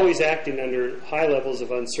 We're always acting under high levels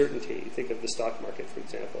of uncertainty. Think of the stock market, for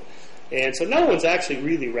example. And so no one's actually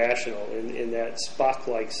really rational in that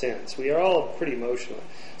Spock-like sense. We are all pretty emotional.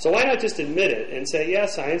 So why not just admit it and say, yeah,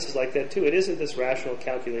 science is like that too. It isn't this rational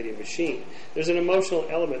calculating machine. There's an emotional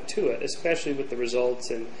element to it, especially with the results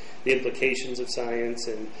and the implications of science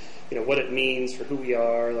and what it means for who we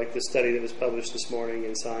are, like the study that was published this morning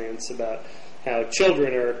in Science about how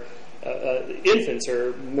infants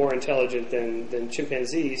are more intelligent than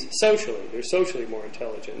chimpanzees socially. They're socially more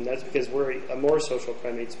intelligent, and that's because we're a more social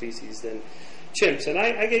primate species than chimps. And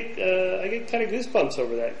I get kind of goosebumps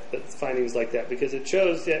over that findings like that, because it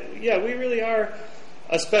shows that we really are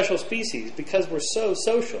a special species because we're so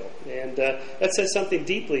social. And that says something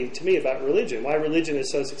deeply to me about religion. Why religion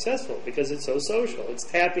is so successful? Because it's so social. It's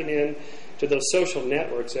tapping in to those social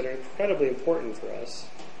networks that are incredibly important for us.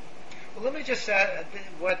 Well, let me just add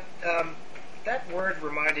what that word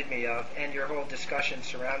reminded me of, and your whole discussion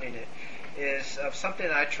surrounding it, is of something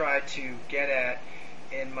I tried to get at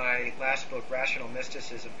in my last book, Rational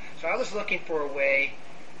Mysticism. So I was looking for a way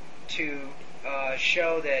to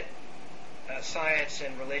show that science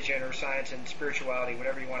and religion, or science and spirituality,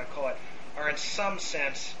 whatever you want to call it, are in some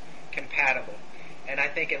sense compatible. And I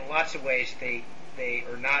think in lots of ways they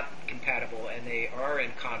are not compatible, and they are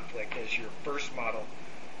in conflict, as your first model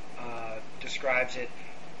describes it.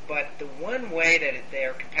 But the one way that they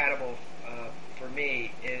are compatible for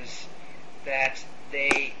me is that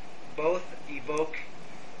they both evoke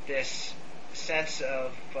this sense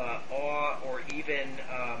of awe or even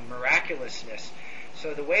miraculousness.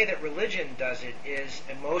 So the way that religion does it is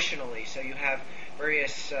emotionally. So you have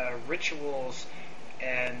various rituals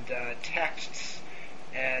and texts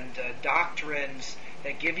and doctrines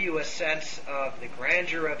that give you a sense of the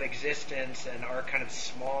grandeur of existence and our kind of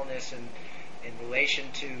smallness in relation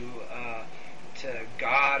to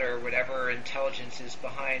God or whatever intelligence is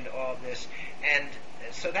behind all of this. And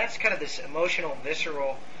so that's kind of this emotional,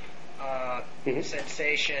 visceral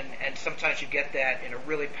sensation, and sometimes you get that in a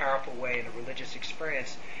really powerful way in a religious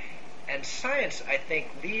experience. And science, I think,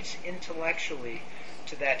 leads intellectually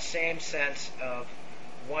to that same sense of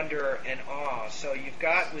wonder and awe. So you've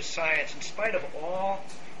got with science, in spite of all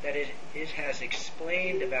that it has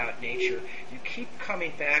explained about nature, you keep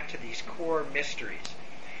coming back to these core mysteries.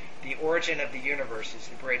 The origin of the universe is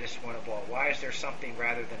the greatest one of all. Why is there something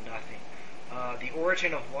rather than nothing? The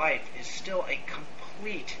origin of life is still a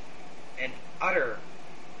complete and utter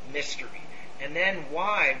mystery. And then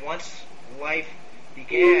why, once life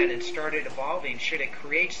began and started evolving, should it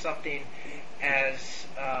create something as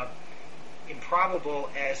improbable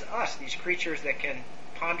as us, these creatures that can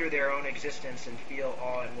ponder their own existence and feel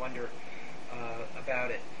awe and wonder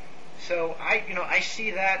about it? So I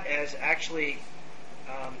see that as actually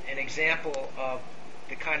an example of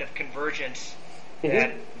the kind of convergence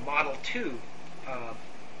that Model 2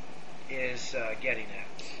 is getting at.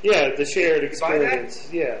 Yeah, the shared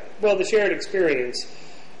experience. Yeah, well, the shared experience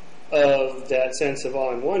of that sense of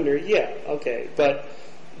awe and wonder. Yeah, okay, but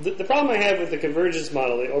the problem I have with the convergence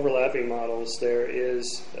model, the overlapping models, there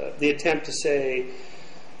is the attempt to say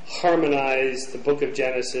harmonize the book of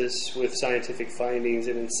Genesis with scientific findings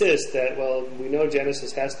and insist that, well, we know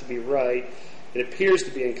Genesis has to be right. It appears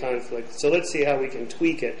to be in conflict, so let's see how we can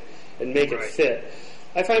tweak it and make it fit.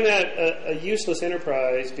 I find that a useless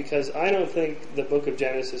enterprise, because I don't think the book of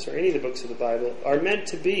Genesis or any of the books of the Bible are meant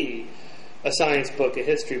to be a science book, a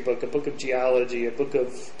history book, a book of geology, a book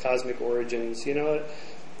of cosmic origins. You know,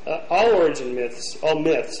 all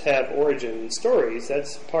myths have origin stories.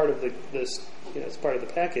 That's part of it's part of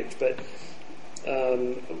the package. But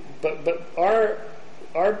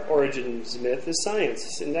our origins myth is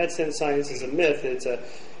science. In that sense, science is a myth. It's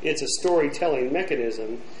a storytelling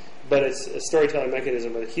mechanism. But it's a storytelling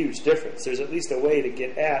mechanism with a huge difference. There's at least a way to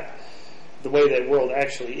get at the way that world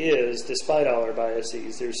actually is, despite all our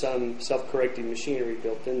biases. There's some self-correcting machinery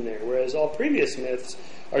built in there. Whereas all previous myths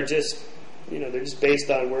are just, they're just based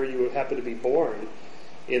on where you happen to be born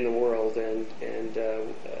in the world and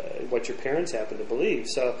what your parents happen to believe.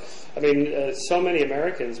 So, so many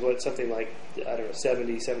Americans, something like,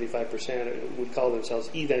 70, 75% would call themselves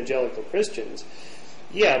evangelical Christians.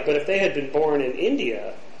 Yeah, but if they had been born in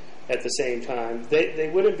India at the same time, they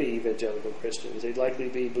wouldn't be evangelical Christians. They'd likely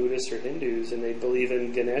be Buddhists or Hindus, and they'd believe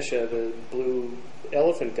in Ganesha, the blue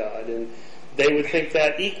elephant god, and they would think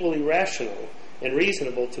that equally rational and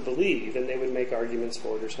reasonable to believe, and they would make arguments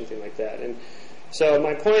for it or something like that. And so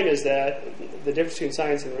my point is that the difference between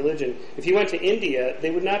science and religion, if you went to India,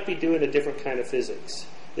 they would not be doing a different kind of physics.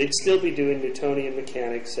 They'd still be doing Newtonian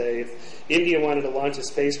mechanics. Say, if India wanted to launch a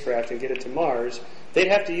spacecraft and get it to Mars, they'd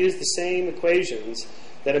have to use the same equations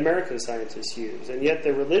that American scientists use, and yet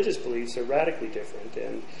their religious beliefs are radically different,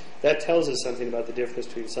 and that tells us something about the difference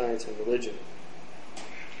between science and religion.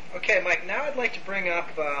 Okay, Mike, now I'd like to bring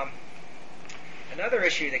up another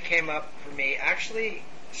issue that came up for me, actually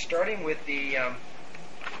starting with the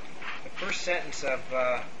first sentence of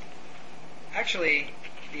the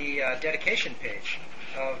dedication page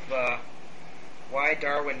of Why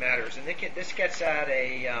Darwin Matters. And this gets at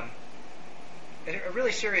a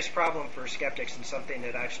really serious problem for skeptics, and something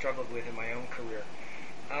that I've struggled with in my own career.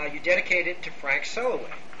 You dedicate it to Frank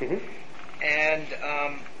Soloway.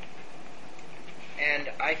 And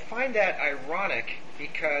I find that ironic,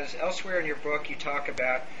 because elsewhere in your book you talk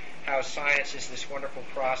about how science is this wonderful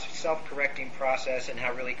self-correcting process, and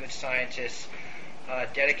how really good scientists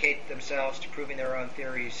dedicate themselves to proving their own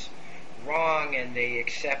theories wrong, and they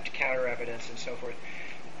accept counter-evidence and so forth.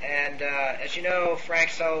 And as you know, Frank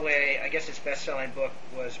Soloway, I guess his best-selling book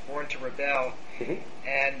was Born to Rebel,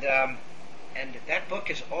 and that book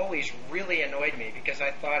has always really annoyed me because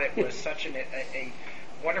I thought it was such a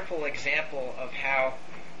wonderful example of how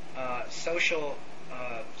social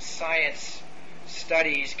science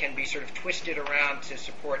studies can be sort of twisted around to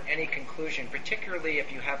support any conclusion, particularly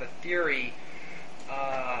if you have a theory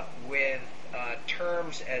with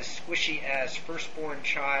terms as squishy as firstborn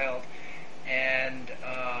child and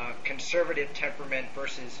conservative temperament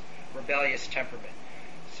versus rebellious temperament.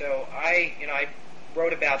 So I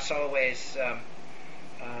wrote about Soloway's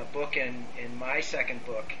book in my second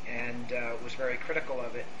book and was very critical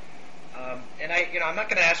of it. And I'm not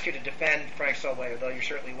going to ask you to defend Frank Soloway, although you're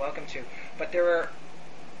certainly welcome to. But there are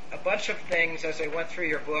a bunch of things as I went through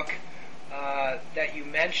your book that you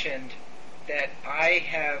mentioned that I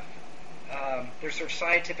have. There's sort of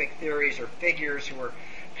scientific theories or figures who are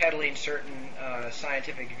peddling certain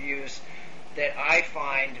scientific views that I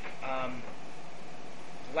find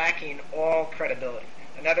lacking all credibility.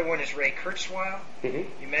 Another one is Ray Kurzweil.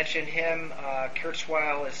 You mentioned him.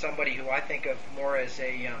 Kurzweil is somebody who I think of more as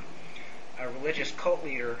a religious cult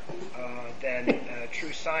leader than a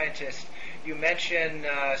true scientist. You mentioned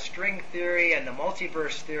string theory and the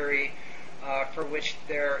multiverse theory, for which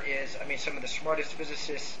there is, some of the smartest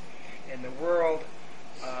physicists in the world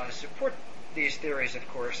support these theories, of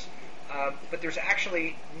course, but there's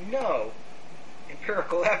actually no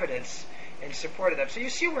empirical evidence in support of them. So you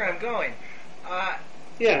see where I'm going.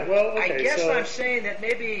 Okay, I guess I'm saying that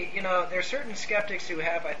maybe, there are certain skeptics who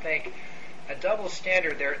have, I think, a double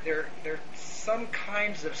standard. There are some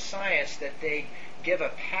kinds of science that they give a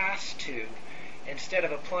pass to instead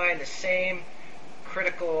of applying the same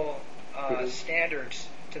critical standards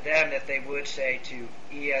to them that they would, say, to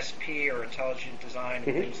ESP or intelligent design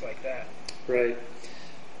and things like that. Right.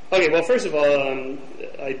 Okay, well, first of all,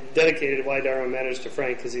 I dedicated Why Darwin Matters to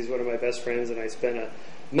Frank because he's one of my best friends, and I spent a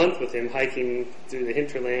month with him hiking through the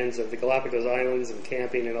hinterlands of the Galapagos Islands and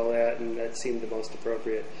camping and all that, and that seemed the most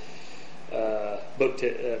appropriate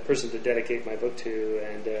person to dedicate my book to.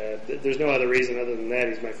 And there's no other reason other than that.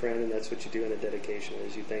 He's my friend, and that's what you do in a dedication,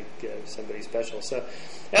 is you thank somebody special. So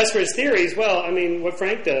as for his theories, well, what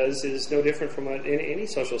Frank does is no different from what any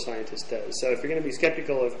social scientist does. So if you're going to be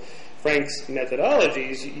skeptical of Frank's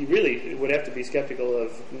methodologies, you really would have to be skeptical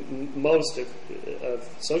of most of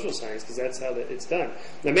social science, because that's how it's done.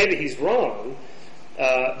 Now, maybe he's wrong,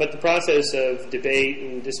 but the process of debate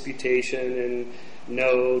and disputation and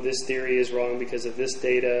no, this theory is wrong because of this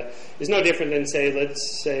data is no different than,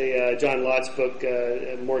 let's say John Lott's book,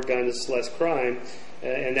 More Guns, Less Crime,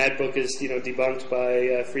 and that book is debunked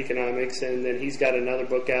by Freakonomics, and then he's got another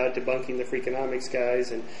book out debunking the Freakonomics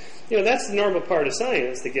guys, and that's the normal part of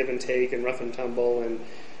science, the give and take and rough and tumble, and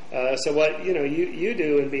so what you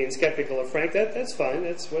do in being skeptical of Frank, that's fine,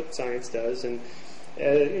 that's what science does. And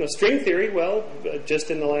string theory, well, just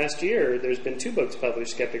in the last year, there's been 2 books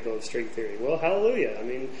published skeptical of string theory. Well, hallelujah.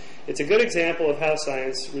 It's a good example of how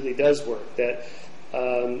science really does work, that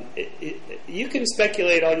you can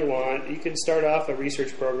speculate all you want. You can start off a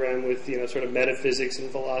research program with, sort of metaphysics and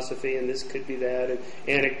philosophy, and this could be that, and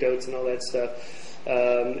anecdotes and all that stuff.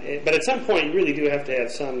 But at some point, you really do have to have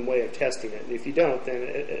some way of testing it. And if you don't, then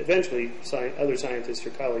eventually other scientists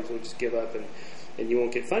or colleagues will just give up, and you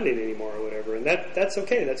won't get funding anymore or whatever. And that's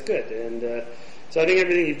okay. That's good. And so I think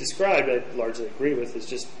everything you've described, I largely agree with, is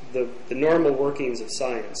just the normal workings of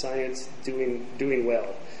science. Science doing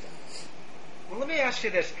well. Well, let me ask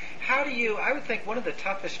you this. I would think one of the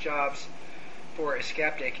toughest jobs for a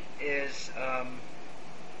skeptic is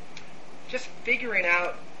just figuring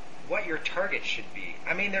out what your target should be.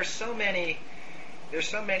 There's so many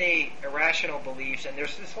irrational beliefs, and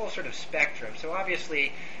there's this whole sort of spectrum. So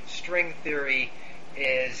obviously, string theory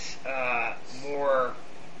is more.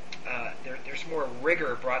 There's more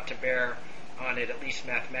rigor brought to bear on it, at least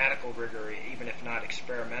mathematical rigor, even if not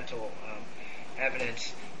experimental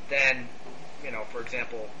evidence, than for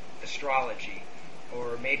example, astrology,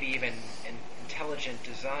 or maybe even intelligent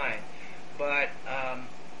design. But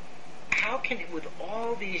how can, with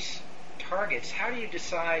all these targets, how do you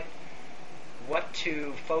decide what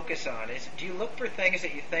to focus on? Do you look for things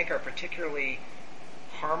that you think are particularly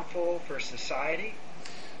harmful for society?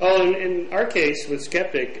 Oh, in our case with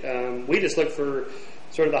Skeptic, we just look for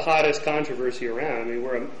sort of the hottest controversy around.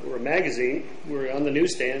 We're a magazine. We're on the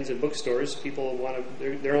newsstands and bookstores. People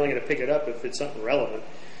they're only going to pick it up if it's something relevant,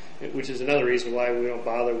 which is another reason why we don't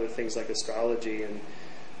bother with things like astrology and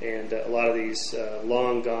a lot of these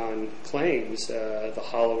long gone claims, the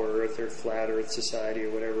hollow earth or flat earth society or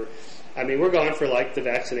whatever. I mean, we're going for like the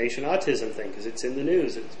vaccination autism thing because it's in the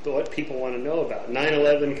news. It's what people want to know about.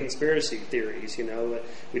 9/11 conspiracy theories,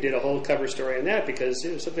 We did a whole cover story on that because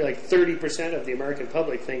it was something like 30% of the American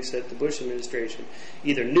public thinks that the Bush administration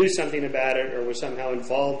either knew something about it or was somehow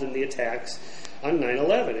involved in the attacks on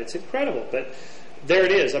 9/11. It's incredible, but there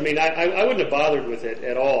it is. I mean, I wouldn't have bothered with it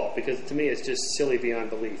at all because to me it's just silly beyond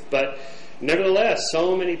belief. But nevertheless,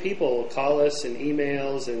 so many people call us and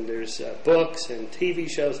emails, and there's books and TV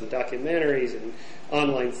shows and documentaries and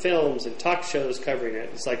online films and talk shows covering it.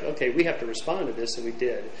 It's like, okay, we have to respond to this, and we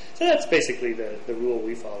did. So that's basically the rule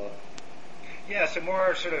we follow. Yeah, so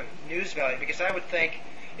more sort of news value, because I would think,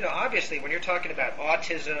 obviously when you're talking about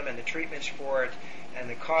autism and the treatments for it and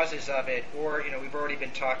the causes of it, or, we've already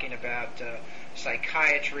been talking about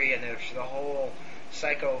psychiatry and there's the whole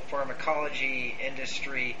psychopharmacology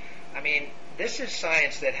industry. I mean, this is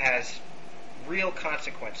science that has real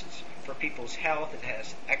consequences for people's health. It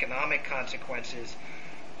has economic consequences.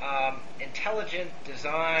 Intelligent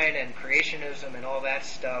design and creationism and all that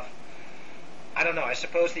stuff, I don't know. I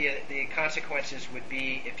suppose the consequences would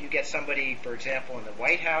be if you get somebody, for example, in the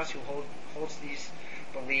White House who holds these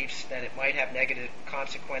beliefs, then it might have negative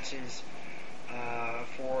consequences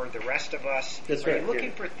for the rest of us. That's Are right. you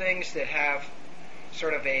looking for things that have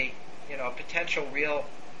sort of a potential real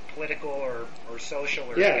political or social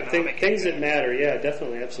or economic things that matter? Yeah,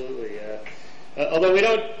 definitely, absolutely. Although we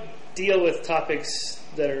don't deal with topics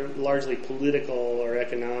that are largely political or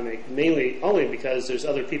economic, mainly only because there's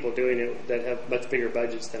other people doing it that have much bigger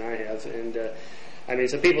budgets than I have. And I mean,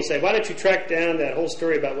 so people say, why don't you track down that whole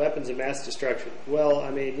story about weapons of mass destruction? Well,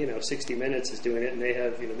 I mean, 60 Minutes is doing it, and they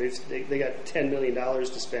have, they got $10 million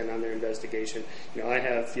to spend on their investigation. I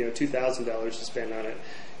have, $2,000 to spend on it.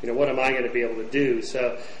 What am I going to be able to do?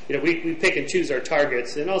 So, we pick and choose our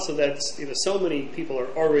targets, and also that's, so many people are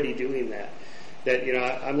already doing that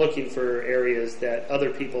I'm looking for areas that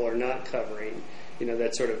other people are not covering,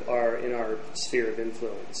 that sort of are in our sphere of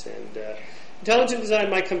influence. And intelligent design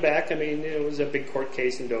might come back. I mean, it was a big court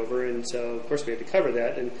case in Dover, and so, of course, we had to cover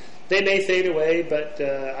that. And they may fade away, but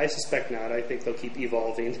I suspect not. I think they'll keep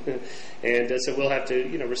evolving. And so we'll have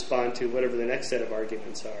to, respond to whatever the next set of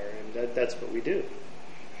arguments are, and that's what we do.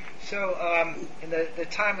 So, in the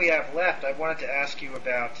time we have left, I wanted to ask you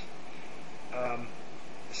about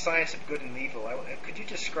the science of good and evil. Could you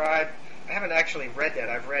describe? I haven't actually read that.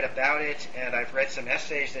 I've read about it, and I've read some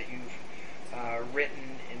essays that you've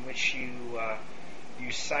written in which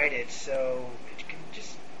you cite it. So, can you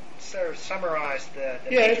just sort of summarize the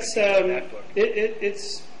major themes of that book?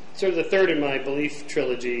 It's sort of the third in my belief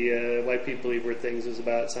trilogy. Why People Believe Weird Things is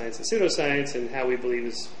about science and pseudoscience, and How We Believe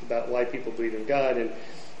is about why people believe in God.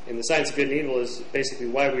 And the science of good and evil is basically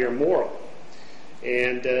why we are moral.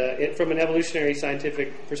 And from an evolutionary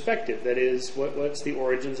scientific perspective, that is, what's the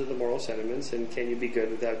origins of the moral sentiments, and can you be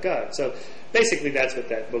good without God? So basically that's what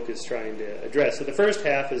that book is trying to address. So the first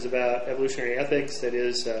half is about evolutionary ethics, that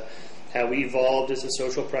is, how we evolved as a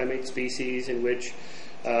social primate species in which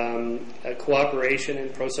cooperation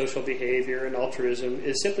and pro-social behavior and altruism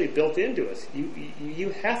is simply built into us. You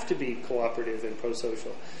have to be cooperative and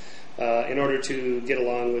pro-social. In order to get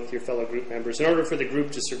along with your fellow group members, in order for the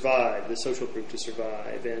group to survive, the social group to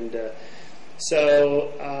survive. And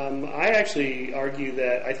so I actually argue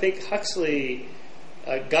that I think Huxley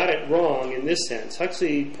got it wrong in this sense.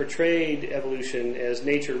 Huxley portrayed evolution as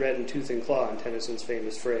nature red in tooth and claw, in Tennyson's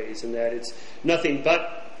famous phrase, and that it's nothing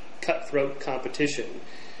but cutthroat competition.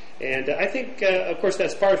 And I think, of course,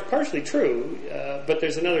 that's partially true, but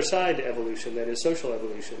there's another side to evolution, that is social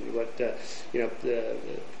evolution, what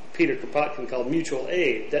Peter Kropotkin called mutual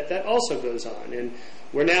aid. That also goes on. And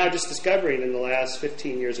we're now just discovering in the last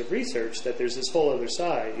 15 years of research that there's this whole other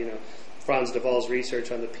side. Franz de Waal's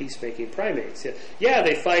research on the peacemaking primates. Yeah,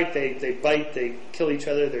 they fight, they bite, they kill each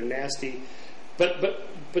other, they're nasty.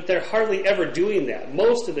 But they're hardly ever doing that.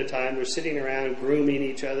 Most of the time they're sitting around grooming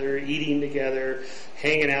each other, eating together,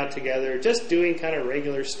 hanging out together, just doing kind of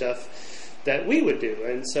regular stuff that we would do.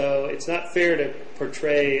 And so it's not fair to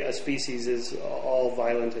portray a species as all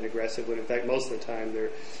violent and aggressive when in fact most of the time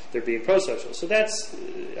they're being pro-social. So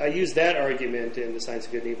I use that argument in The Science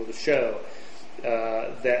of Good and Evil to show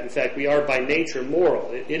that in fact we are by nature moral.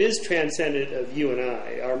 It is transcendent of you and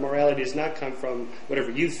I. Our morality does not come from whatever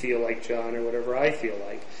you feel like, John, or whatever I feel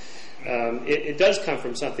like. It does come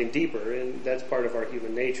from something deeper, and that's part of our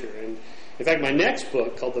human nature. And in fact, my next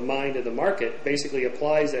book, called The Mind of the Market, basically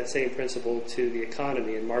applies that same principle to the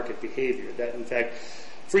economy and market behavior. That, in fact,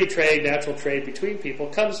 free trade, natural trade between people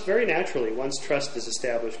comes very naturally once trust is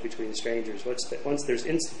established between strangers. Once there's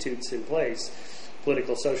institutes in place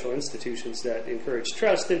political, social institutions that encourage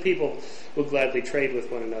trust, then people will gladly trade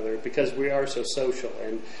with one another because we are so social.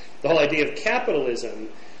 And the whole idea of capitalism,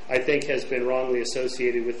 I think, has been wrongly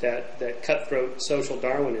associated with that cutthroat social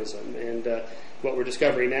Darwinism. And what we're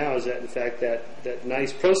discovering now is that, in fact, that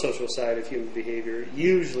nice pro-social side of human behavior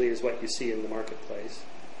usually is what you see in the marketplace.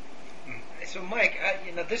 So, Mike,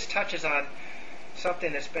 this touches on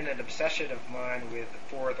something that's been an obsession of mine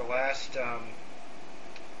for the last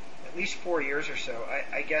at least 4 years or so.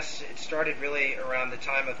 I guess it started really around the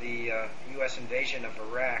time of the U.S. invasion of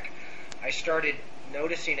Iraq. I started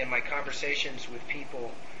noticing in my conversations with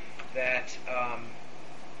people that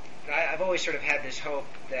I've always sort of had this hope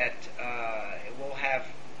that we'll have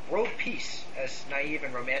world peace, as naive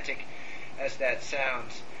and romantic as that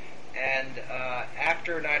sounds. And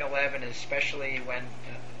after 9/11, and especially when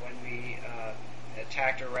we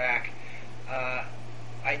attacked Iraq,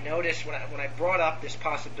 I noticed when I brought up this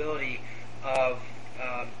possibility of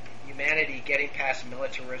humanity getting past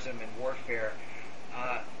militarism and warfare,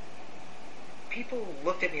 people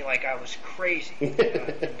looked at me like I was crazy.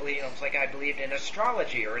 It was like I believed in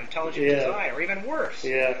astrology or intelligent design, or even worse.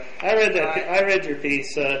 Yeah, I read that. I read your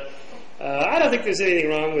piece. I don't think there's anything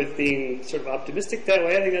wrong with being sort of optimistic that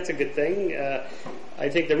way. I think that's a good thing. I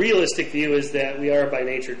think the realistic view is that we are by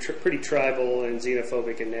nature pretty tribal and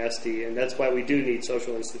xenophobic and nasty, and that's why we do need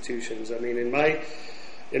social institutions. I mean, in my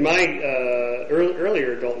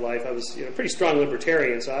earlier adult life, I was a pretty strong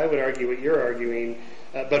libertarian, so I would argue what you're arguing,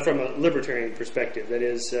 but from a libertarian perspective. That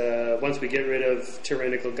is, once we get rid of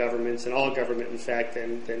tyrannical governments and all government, in fact,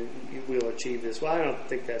 then we'll achieve this. Well, I don't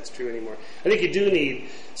think that's true anymore. I think you do need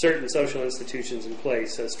certain social institutions in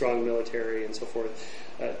place, a strong military and so forth,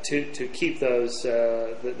 to keep those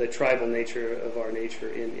the tribal nature of our nature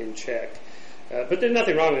in check. But there's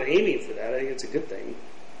nothing wrong with aiming for that. I think it's a good thing.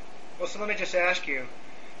 Well, so let me just ask you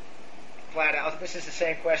flat out. This is the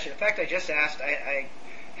same question. In fact, I just asked. I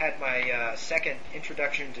had my second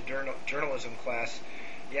introduction to journalism class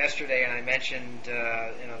yesterday, and I mentioned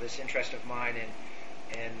this interest of mine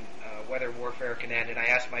in whether warfare can end. And I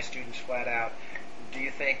asked my students flat out, "Do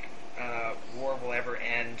you think war will ever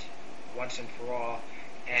end once and for all?"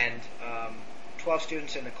 And 12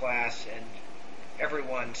 students in the class, and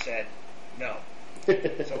everyone said no.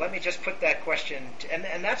 So let me just put that question,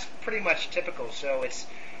 and that's pretty much typical. So it's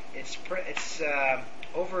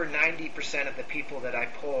over 90% of the people that I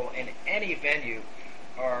poll in any venue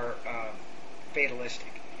are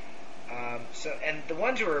fatalistic. And the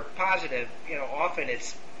ones who are positive, often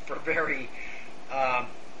it's for very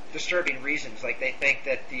disturbing reasons. Like they think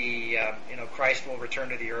that the Christ will return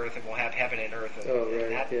to the earth and we'll have heaven and earth,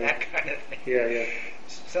 and that kind of thing. Yeah.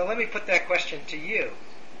 So let me put that question to you,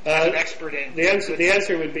 as an expert in the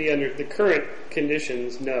answer would be, under the current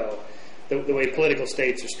conditions, no. The way political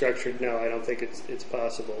states are structured, no, I don't think it's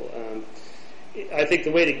possible. I think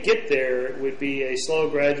the way to get there would be a slow,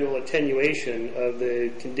 gradual attenuation of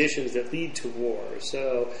the conditions that lead to war.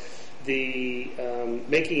 So the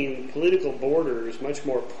making political borders much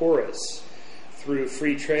more porous through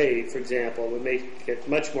free trade, for example, would make it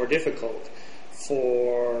much more difficult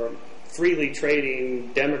for freely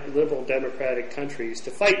trading liberal democratic countries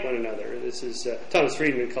to fight one another. This is Thomas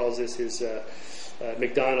Friedman calls this his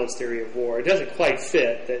McDonald's theory of war. It doesn't quite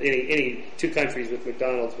fit that any two countries with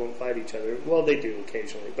McDonald's won't fight each other. Well, they do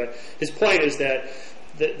occasionally. But his point is that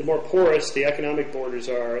the more porous the economic borders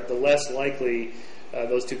are, the less likely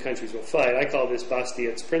those two countries will fight. I call this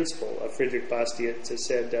Bastiat's principle. Friedrich Bastiat has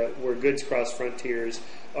said where goods cross frontiers,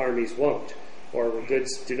 armies won't. Or where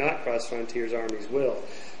goods do not cross frontiers, armies will.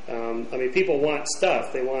 People want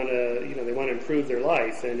stuff. They want to improve their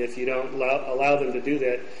life, and if you don't allow them to do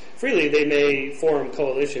that freely, they may form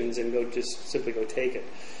coalitions and simply go take it.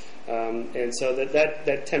 And so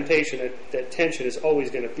that temptation, that tension is always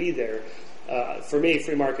going to be there. For me,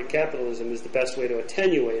 free market capitalism is the best way to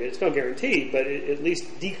attenuate it. It's not guaranteed, but it at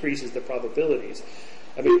least decreases the probabilities.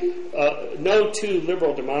 No two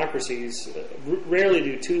liberal democracies, rarely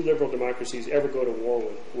do two liberal democracies ever go to war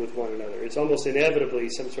with one another. It's almost inevitably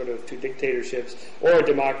some sort of two dictatorships or a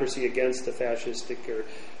democracy against the fascistic or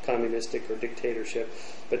communistic or dictatorship.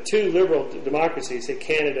 But two liberal democracies, say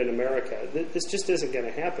Canada and America, this just isn't going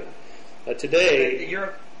to happen. Today...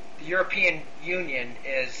 The European Union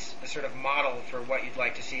is a sort of model for what you'd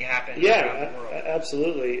like to see happen around the world.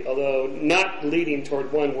 Absolutely. Although not leading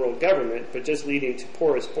toward one world government, but just leading to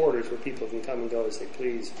porous borders where people can come and go as they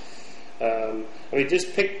please.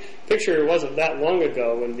 Just picture it wasn't that long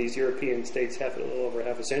ago when these European states, a little over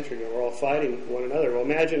half a century ago, were all fighting one another. Well,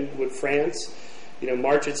 imagine would France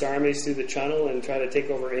march its armies through the Channel and try to take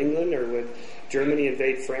over England, or would Germany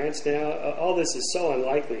invade France now? All this is so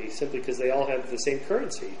unlikely, simply because they all have the same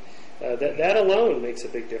currency. That alone makes a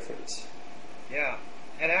big difference. Yeah,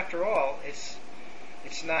 and after all, it's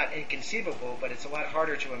not inconceivable, but it's a lot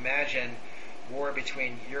harder to imagine war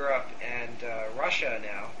between Europe and Russia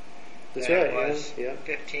now. That's than right. It was yeah.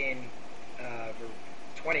 15 or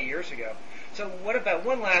 20 years ago. So what about,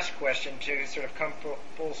 one last question to sort of come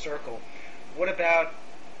full circle, what about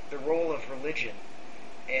the role of religion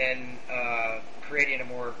in creating a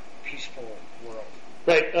more peaceful world?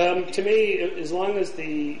 Right. To me, as long as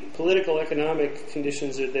the political, economic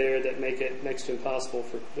conditions are there that make it next to impossible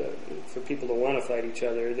for people to want to fight each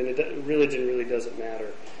other, then religion really doesn't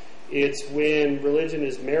matter. It's when religion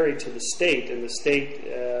is married to the state, and the state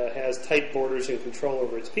has tight borders and control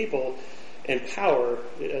over its people, and power,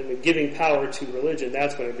 giving power to religion,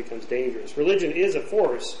 that's when it becomes dangerous. Religion is a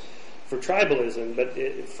force for tribalism, but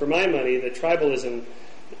for my money, the tribalism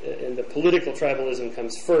and the political tribalism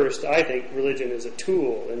comes first. I think religion is a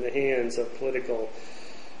tool in the hands of political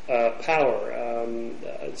power.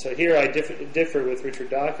 So here I differ with Richard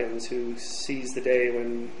Dawkins, who sees the day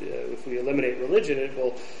when, if we eliminate religion, it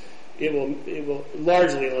will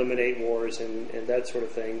largely eliminate wars and that sort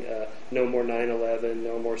of thing. No more 9/11,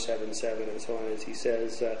 no more 7/7, and so on, as he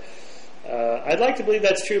says. I'd like to believe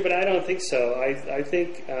that's true, but I don't think so. I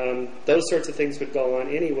think those sorts of things would go on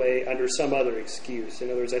anyway under some other excuse. In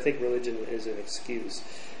other words, I think religion is an excuse.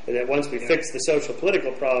 And that once we fix the social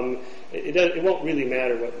political problem, it won't really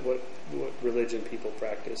matter what religion people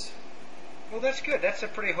practice. Well, that's good. That's a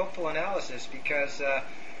pretty hopeful analysis, because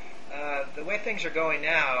the way things are going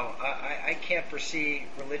now, I can't foresee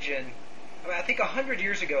religion. I think 100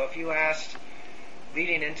 years ago, if you asked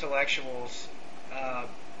leading intellectuals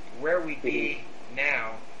where we'd be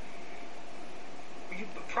now,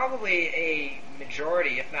 probably a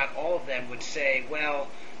majority, if not all of them, would say, well,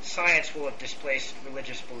 science will have displaced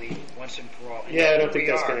religious belief once and for all. And I don't think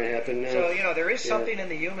that's going to happen. No. So, there is something in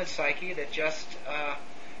the human psyche that just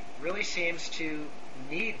really seems to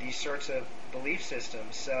need these sorts of belief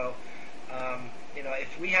systems. So,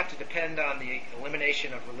 if we have to depend on the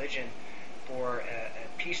elimination of religion for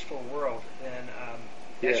a peaceful world, then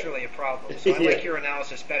that's really a problem. So I like your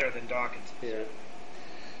analysis better than Dawkins. Yeah.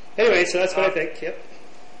 Anyway, so that's what I think. Yep.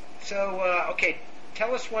 So, okay,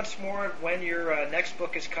 tell us once more when your next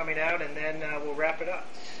book is coming out, and then we'll wrap it up.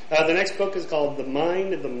 The next book is called The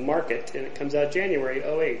Mind of the Market, and it comes out January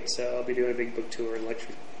 2008. So I'll be doing a big book tour and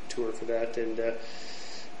lecture tour for that. And so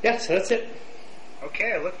that's it.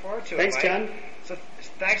 Okay, I look forward to it. Thanks, Mike. John. So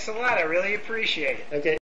thanks a lot. I really appreciate it.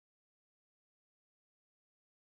 Okay.